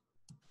ones.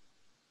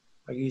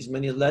 I use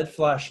many LED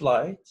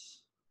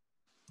flashlights.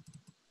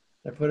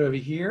 I put it over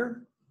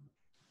here,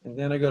 and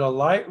then I go to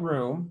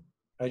Lightroom.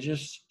 I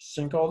just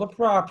sync all the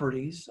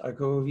properties. I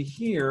go over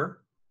here.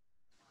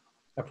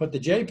 I put the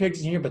JPEGs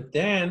in here, but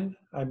then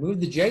I move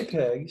the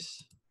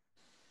JPEGs.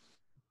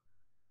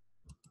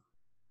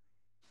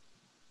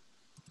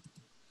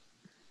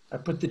 I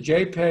put the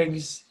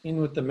JPEGs in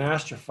with the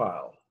master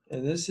file.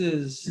 And this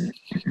is,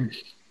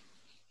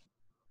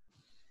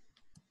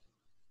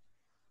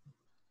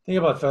 think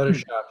about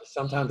Photoshop.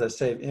 Sometimes I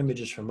save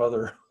images from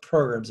other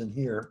programs in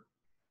here.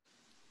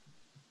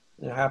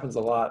 And it happens a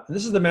lot. And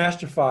this is the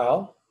master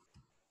file.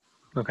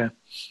 Okay.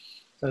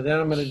 So then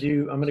I'm going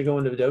to go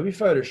into Adobe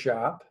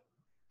Photoshop.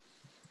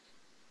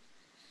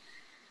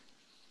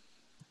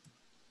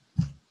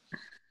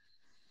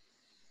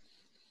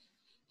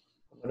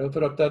 I'm going to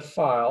open up that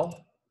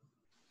file.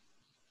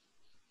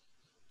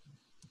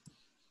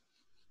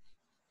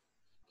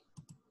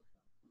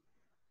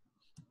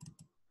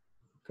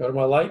 Go to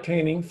my light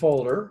painting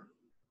folder.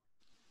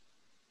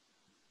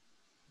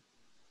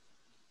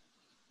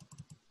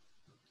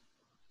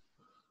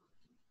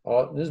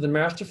 This is the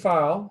master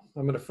file.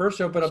 I'm going to first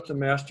open up the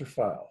master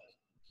file.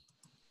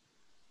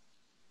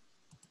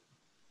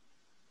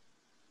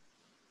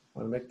 I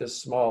want to make this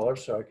smaller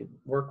so I could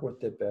work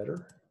with it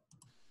better.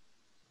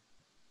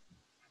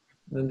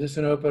 And I'm just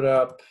going to open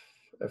up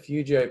a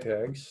few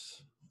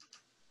JPEGs.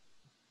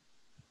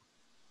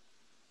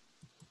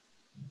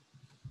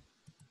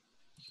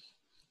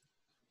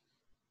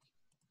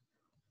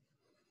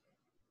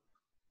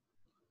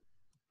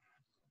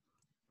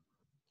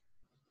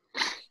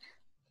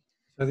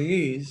 So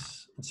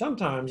these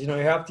Sometimes, you know,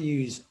 you have to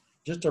use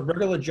just a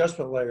regular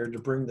adjustment layer to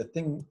bring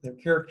the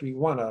character you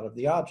want out of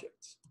the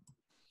objects.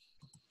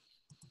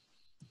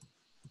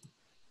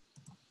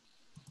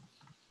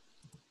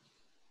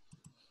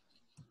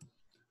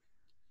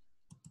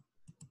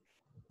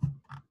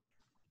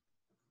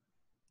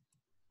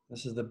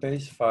 This is the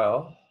base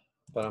file,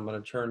 but I'm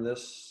going to turn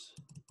this,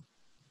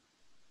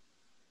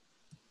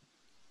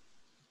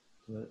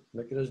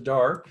 make it as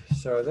dark.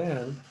 So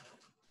then,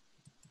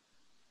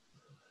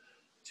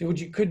 see what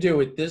you could do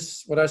with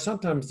this, what I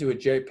sometimes do with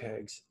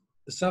JPEGs,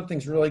 if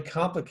something's really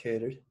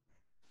complicated,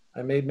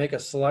 I may make a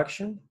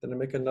selection, then I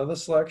make another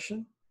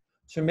selection.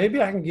 So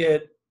maybe I can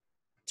get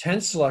 10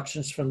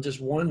 selections from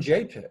just one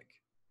JPEG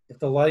if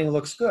the lighting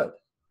looks good.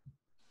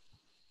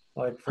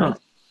 Like, for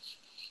instance,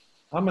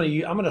 I'm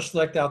gonna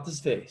select out this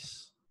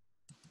vase.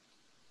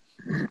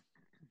 I'm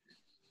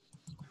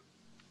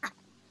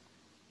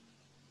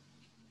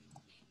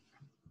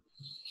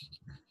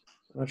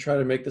gonna try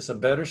to make this a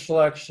better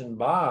selection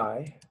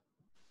by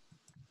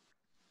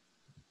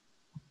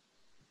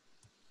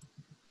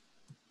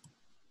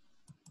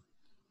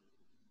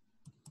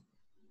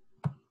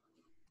I'm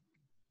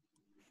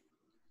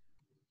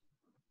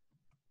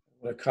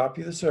gonna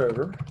copy this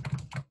over.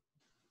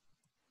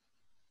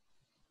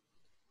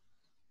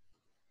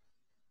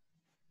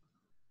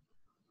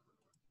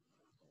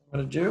 What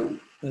I'm gonna do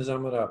is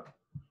I'm gonna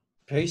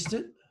paste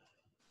it.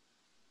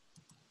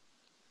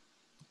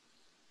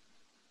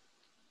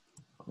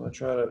 I'm gonna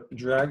try to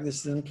drag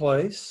this in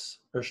place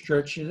or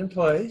stretch it in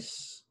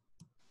place.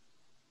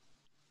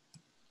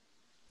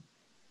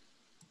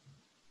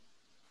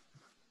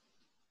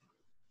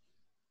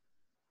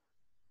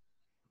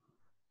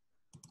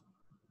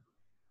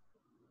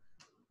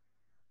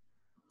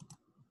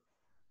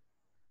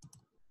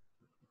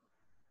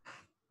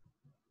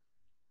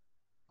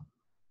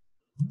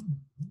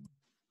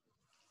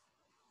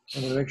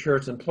 I'm gonna make sure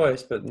it's in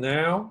place, but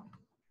now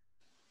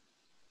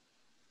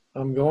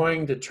I'm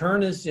going to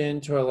turn this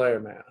into a layer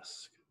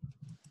mask.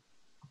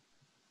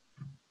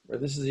 Where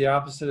this is the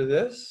opposite of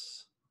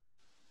this.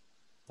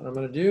 What I'm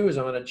going to do is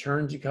I'm going to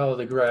turn the color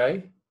to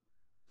gray.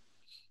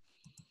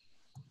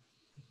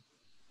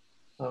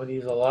 I'm going to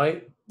use a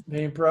light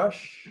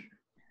paintbrush.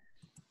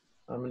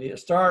 I'm going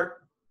to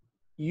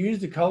use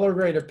the color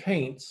grade of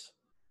paints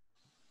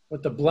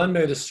with the blend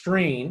mode of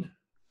screen.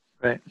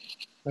 Right.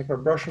 Make our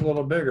brush a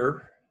little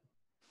bigger.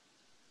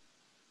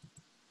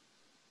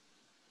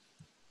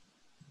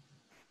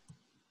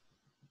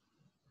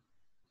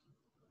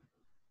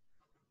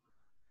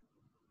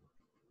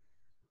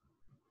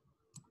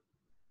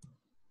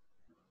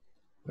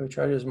 We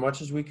try to do as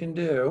much as we can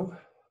do.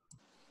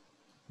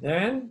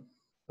 Then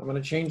I'm going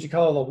to change the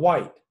color to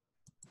white.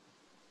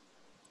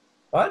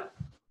 But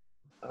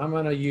I'm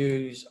going to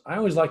use, I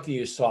always like to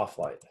use soft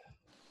light.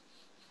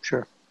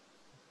 Sure.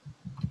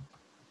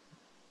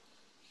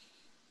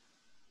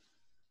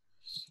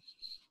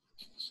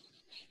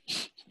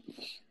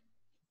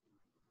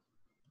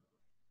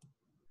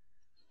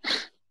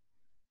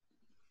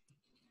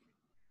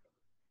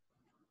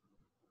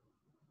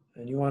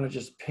 And you want to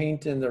just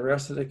paint in the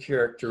rest of the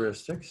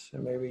characteristics,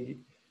 and maybe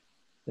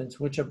then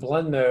switch a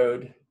blend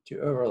mode to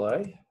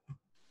overlay.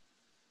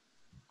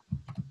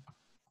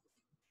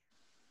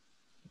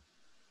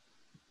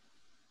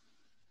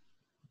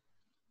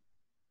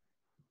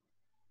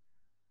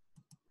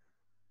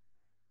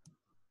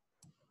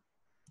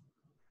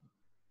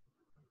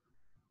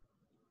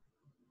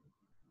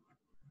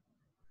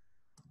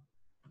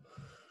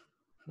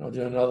 I'll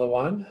do another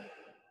one.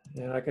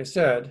 And like I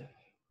said,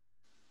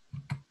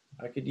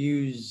 I could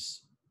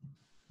use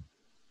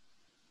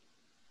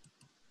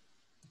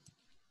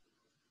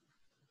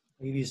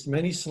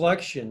many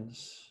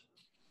selections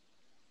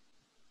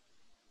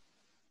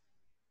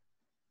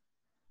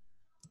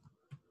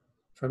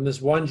from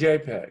this one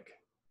JPEG.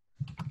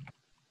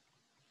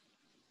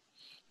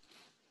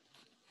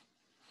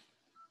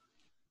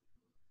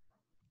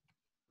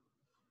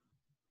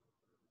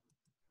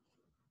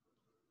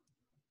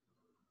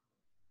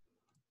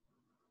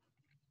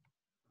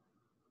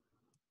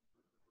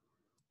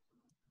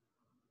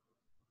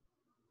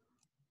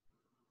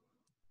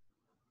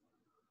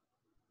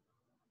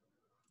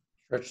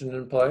 Stretch it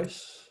in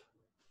place.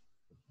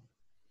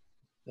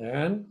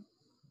 Then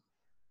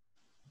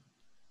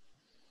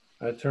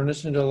I turn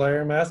this into a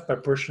layer mask by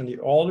pushing the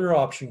Alt or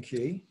Option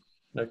key.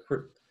 And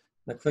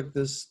I click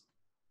this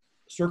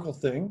circle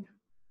thing.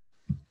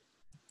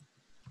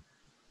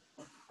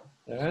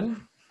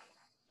 Then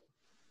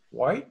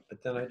white,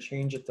 but then I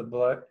change it to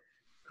black,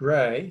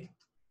 gray.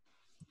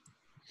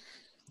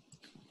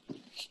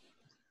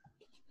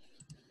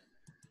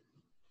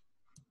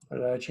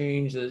 But I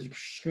change the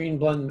screen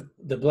blend,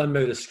 the blend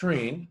mode of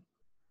screen.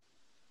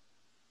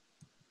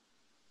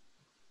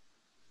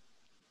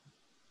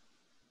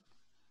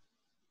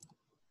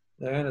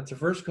 Then it's the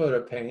first coat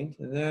of paint,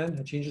 and then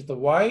I change it to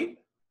white.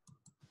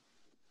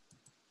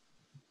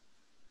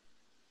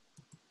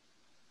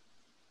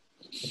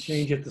 I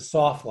change it to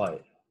soft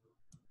light.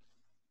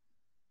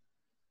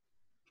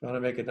 Trying to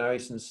make it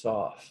nice and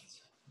soft.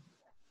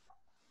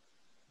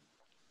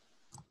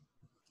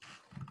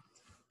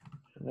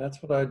 And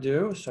that's what I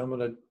do. So I'm going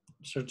to,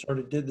 since I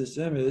already did this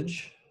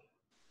image,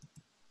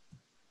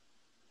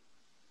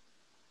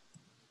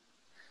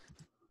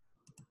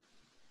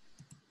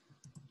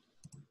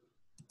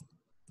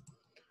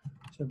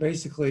 so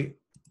basically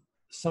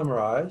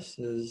summarize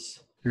is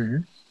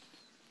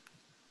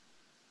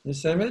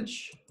this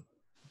image.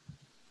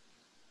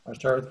 I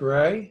start with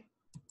gray.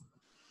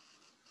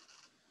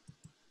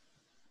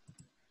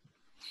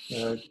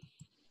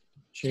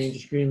 Change the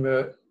screen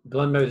mode,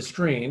 blend mode to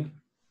screen.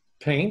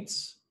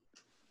 Paints,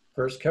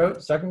 first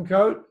coat, second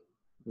coat,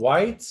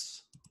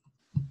 whites.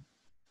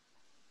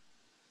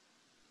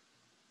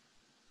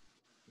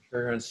 If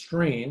you're on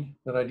screen,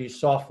 then I do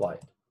soft light.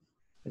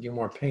 I do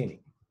more painting.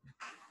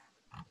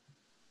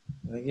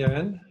 And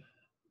again,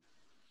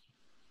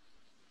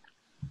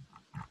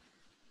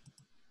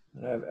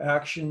 I have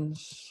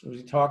actions, as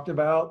we talked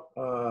about.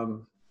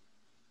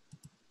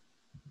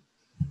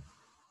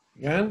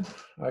 Again,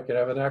 I could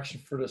have an action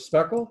for the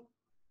speckle,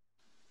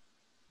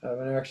 have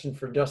an action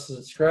for dust as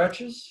it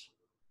scratches,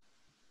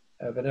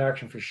 have an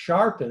action for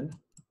sharpen.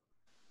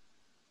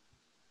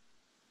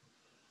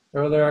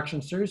 There are other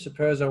actions too.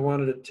 Suppose I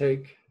wanted to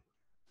take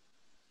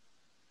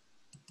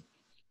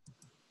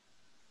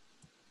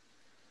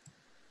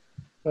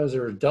suppose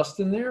there was dust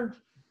in there.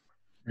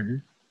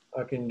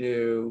 I can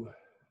do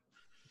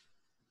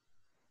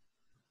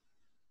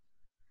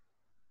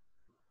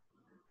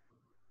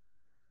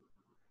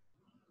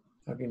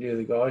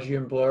the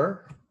Gaussian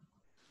blur.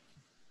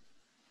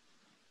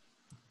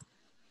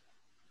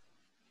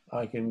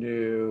 I can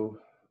do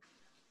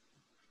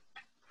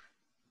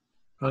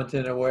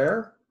content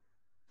aware.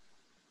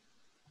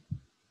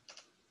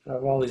 I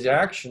have all these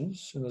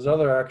actions, and there's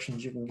other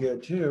actions you can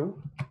get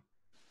too.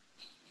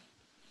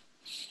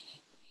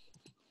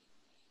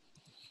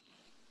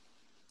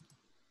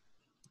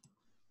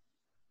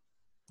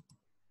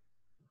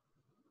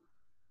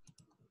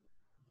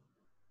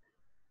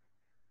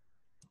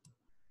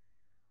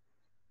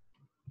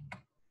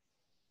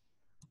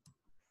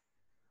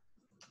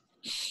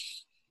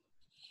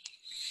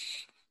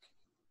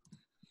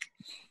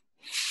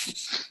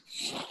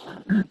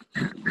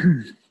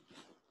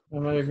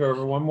 I'm going to go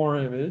over one more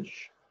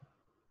image.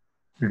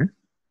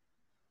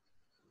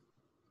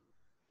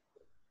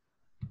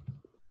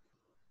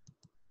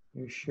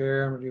 You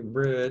share, I'm going to do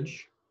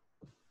bridge.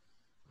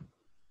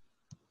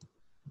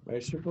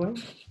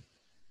 Basically,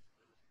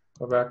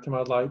 go back to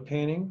my light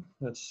painting.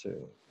 Let's see.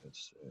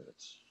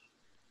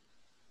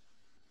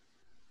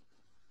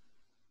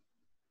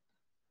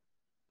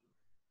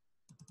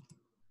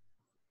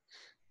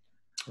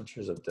 I'll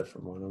choose a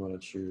different one. I'm going to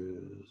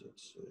choose,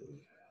 let's see.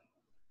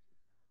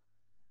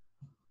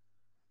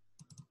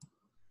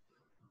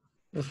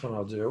 This one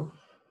I'll do.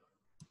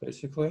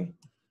 Basically,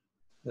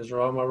 these are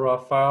all my raw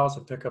files.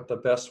 I pick up the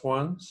best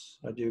ones.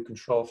 I do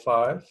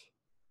Control-5.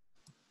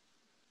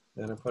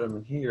 Then I put them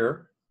in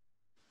here.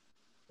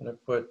 And I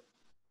put,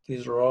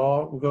 these are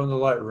all, we'll go in the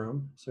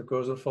Lightroom. So it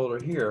goes in the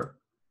folder here.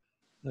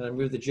 Then I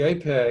move the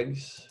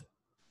JPEGs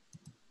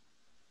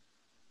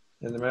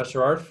in the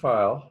master art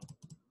file.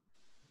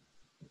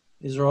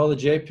 These are all the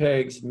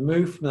JPEGs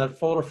moved from that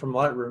folder from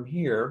Lightroom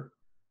here.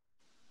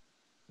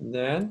 And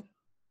then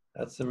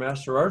that's the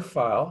master art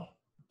file.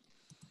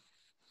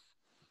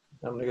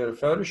 I'm going to go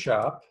to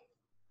Photoshop.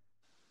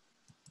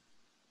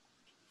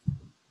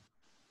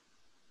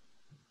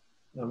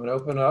 I'm going to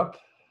open up.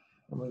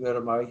 I'm going to go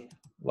to my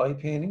light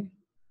painting.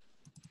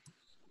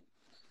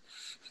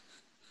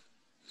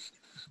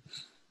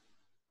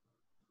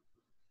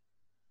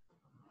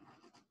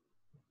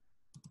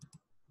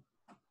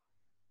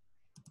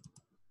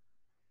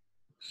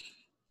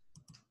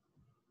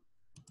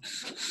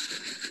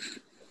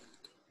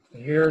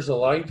 And here's a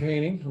light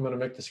painting. I'm going to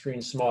make the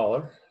screen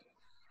smaller.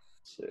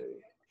 Let's see.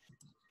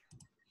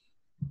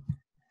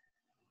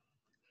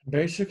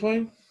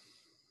 Basically,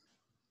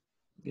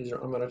 these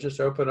are, I'm going to just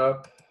open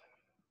up.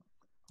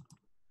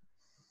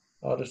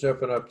 I'll just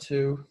open up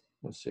two.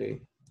 Let's see.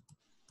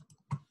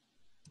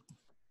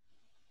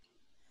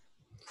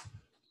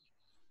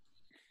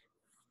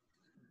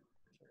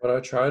 What I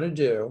try to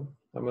do,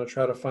 I'm going to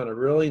try to find a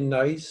really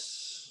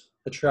nice,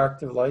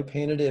 attractive light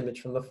painted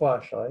image from the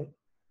flashlight.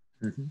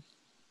 I'm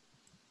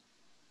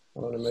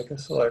going to make a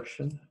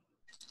selection.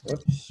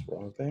 Whoops,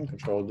 wrong thing.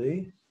 Control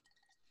D.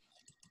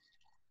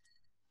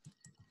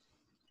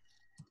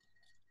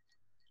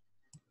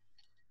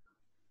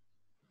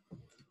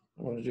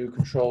 I'm going to do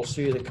Control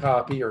C to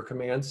copy or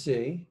Command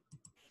C.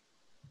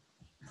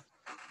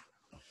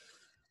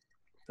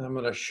 I'm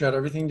going to shut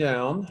everything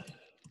down.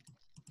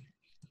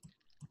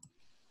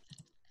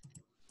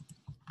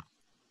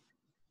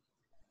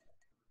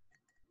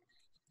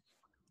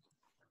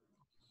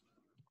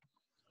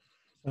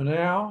 So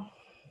now,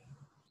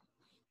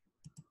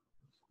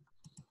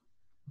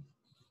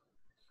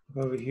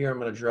 over here, I'm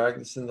going to drag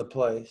this into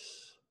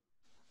place.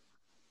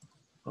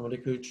 I'm going to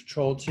do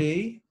Control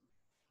T.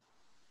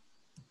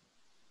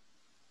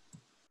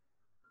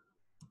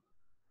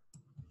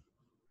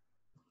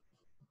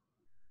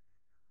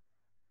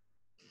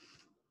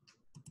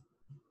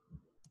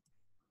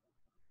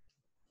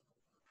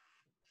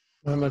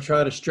 I'm going to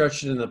try to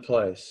stretch it into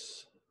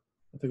place.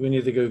 I think we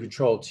need to go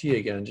Control T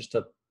again, just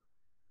to.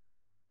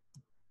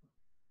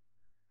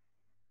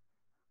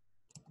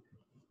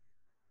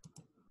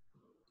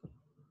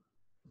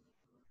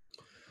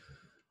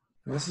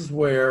 And this is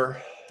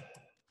where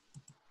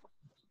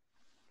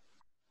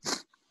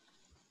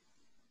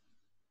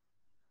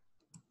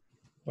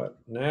but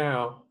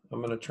now I'm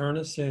going to turn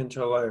this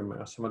into a layer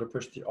mask. I'm going to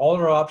push the Alt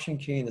or Option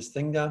key in this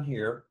thing down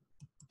here.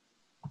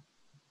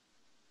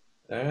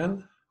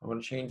 And I'm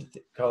going to change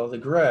the color to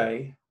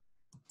gray.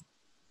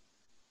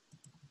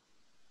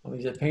 I'll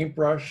use a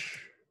paintbrush.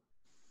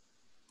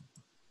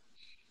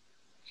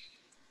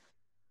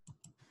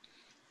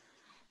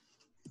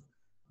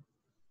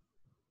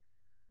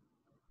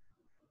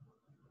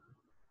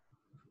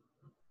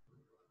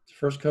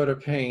 First coat of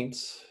paint.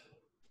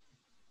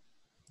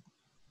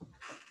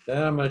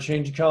 Then I'm going to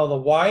change the color to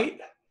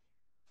white.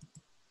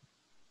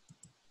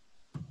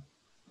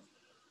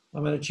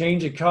 I'm going to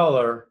change the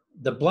color,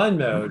 the blend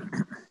mode.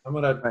 I'm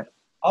going to,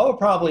 I will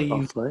probably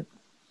use.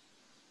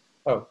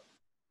 Oh,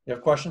 you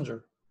have questions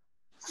or?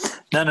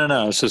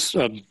 No. It's just,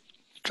 sorry,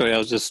 I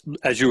was just,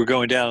 as you were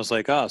going down, I was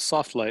like,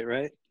 soft light,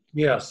 right?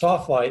 Yeah,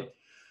 soft light.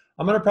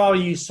 I'm going to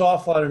probably use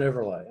soft light and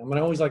overlay. I'm going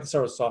to always like to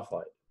start with soft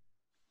light.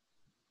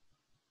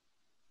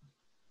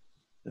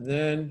 And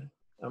then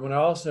I'm going to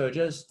also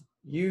just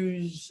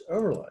use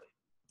overlay.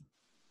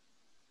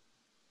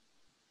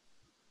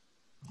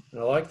 And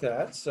I like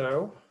that.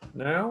 So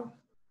now,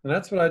 and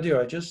that's what I do.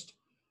 I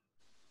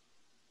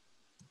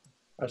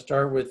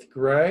start with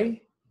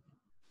gray,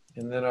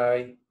 and then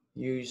I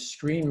use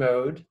screen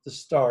mode to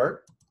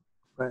start.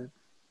 Right. And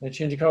I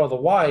change the color of the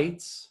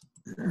whites.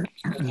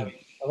 I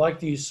like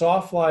to use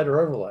soft light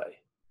or overlay.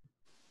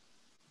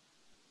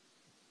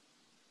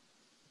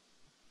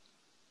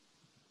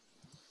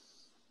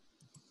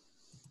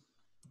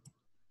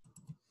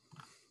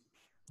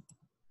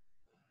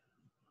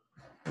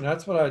 And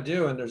that's what I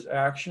do. And there's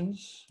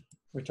actions.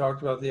 We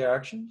talked about the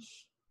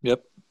actions.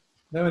 Yep.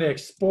 Then when I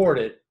export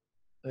it,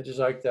 I just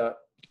like that.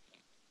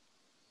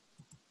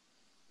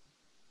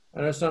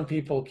 I know some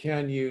people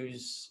can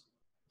use,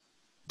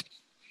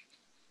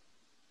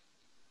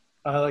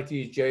 I like to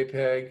use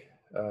JPEG.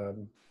 I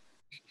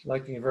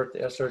like to convert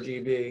to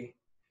sRGB.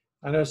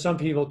 I know some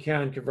people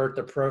can convert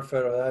to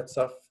ProPhoto, that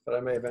stuff, but I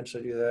may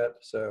eventually do that.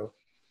 So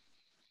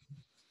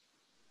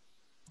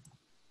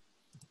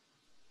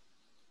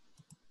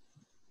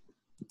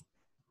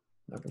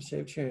I'm not going to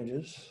save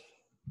changes.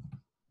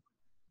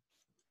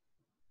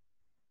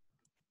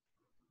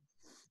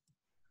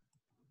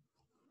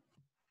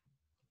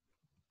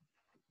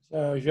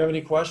 So if you have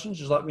any questions,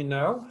 just let me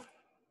know.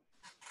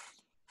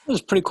 It was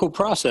a pretty cool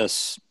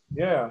process.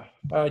 Yeah,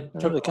 I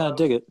really kind of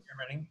dig it.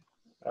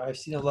 I've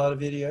seen a lot of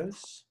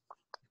videos.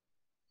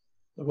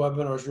 The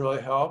webinars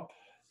really help.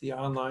 The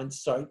online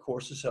site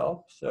courses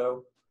help.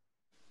 So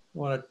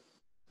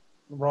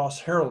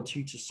Ross Harold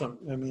teaches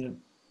something. I mean,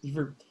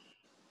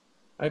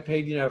 I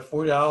paid,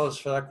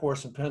 $40 for that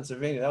course in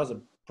Pennsylvania. That was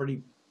a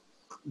pretty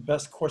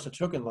best course I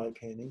took in light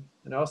painting.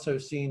 And I also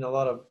seen a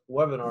lot of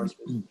webinars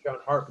with John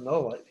Harp and other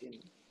light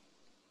painting.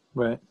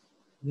 Right.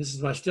 This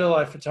is my still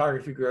life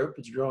photography group.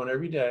 It's growing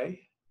every day.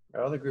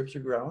 Our other groups are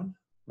growing.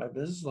 My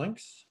business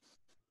links.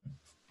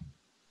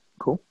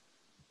 Cool. If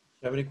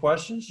you have any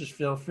questions, just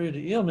feel free to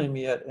email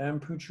me at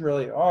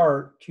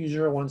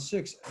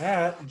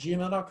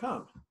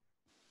mpucciarelli2016@gmail.com.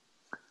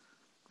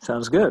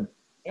 Sounds good.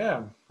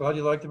 Yeah, glad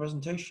you liked the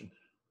presentation.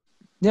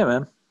 Yeah,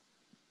 man.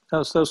 That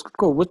was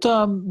cool.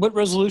 What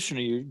resolution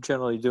are you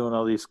generally doing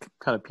all these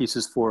kind of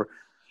pieces for?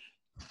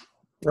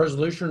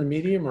 Resolution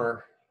medium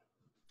or?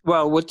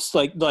 Well, what's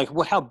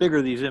how big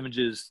are these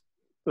images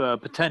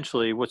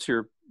potentially? What's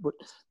your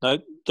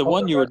the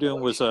one you were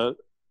doing was a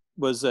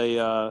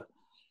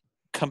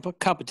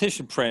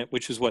competition print,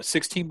 which is what,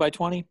 16 by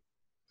 20?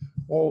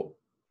 Well,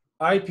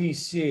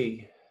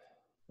 IPC,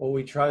 what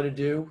we try to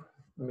do,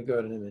 let me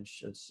go to an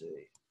image. Let's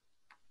see.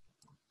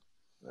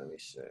 Let me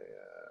say,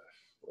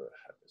 where the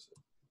heck is it?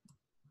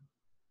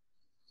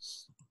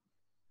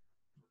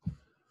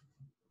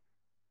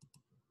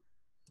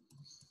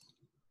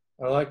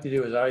 What I like to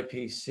do is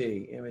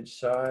IPC, image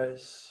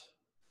size,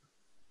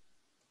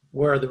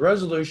 where the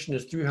resolution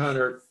is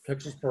 300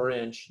 pixels per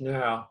inch.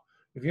 Now,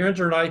 if you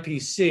enter an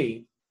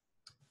IPC,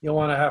 you'll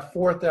want to have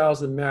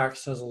 4,000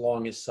 max as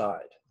along his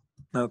side.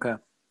 Okay.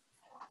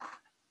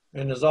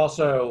 And there's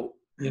also,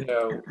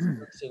 for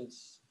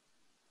instance,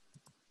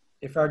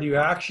 if I do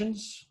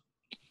actions,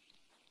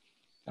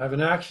 I have an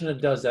action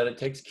that does that. It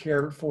takes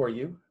care of it for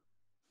you.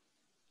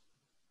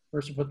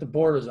 First, you put the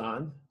borders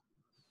on.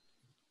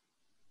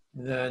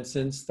 And then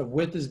since the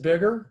width is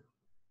bigger,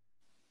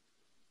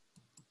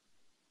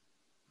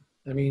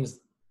 that means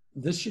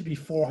this should be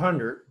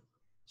 400.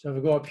 So if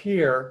we go up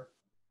here,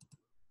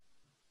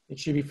 it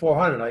should be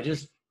 400.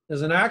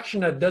 There's an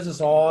action that does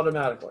this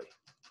automatically.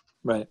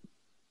 Right.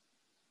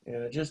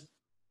 And it just,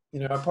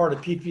 I'm part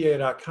of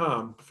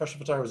PPA.com, Professional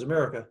Photographers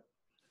America.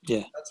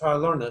 Yeah. That's how I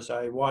learned this.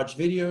 I watch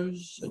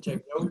videos, I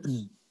take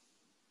notes.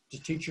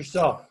 Just teach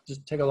yourself.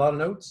 Just take a lot of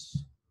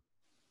notes.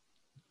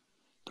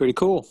 Pretty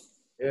cool.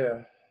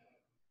 Yeah.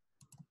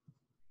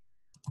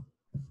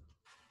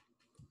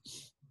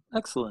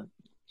 Excellent.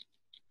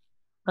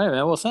 All right,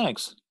 man. Well,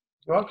 thanks.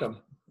 You're welcome.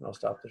 I'll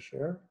stop the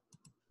share.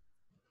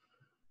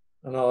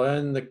 And I'll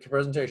end the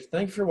presentation.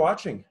 Thank you for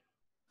watching.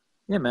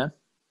 Yeah, man.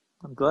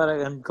 I'm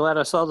glad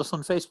I saw this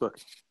on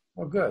Facebook.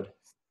 Oh, good.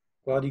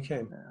 Glad you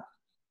came. Yeah.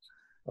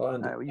 I'll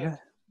end All it. right, well, yeah.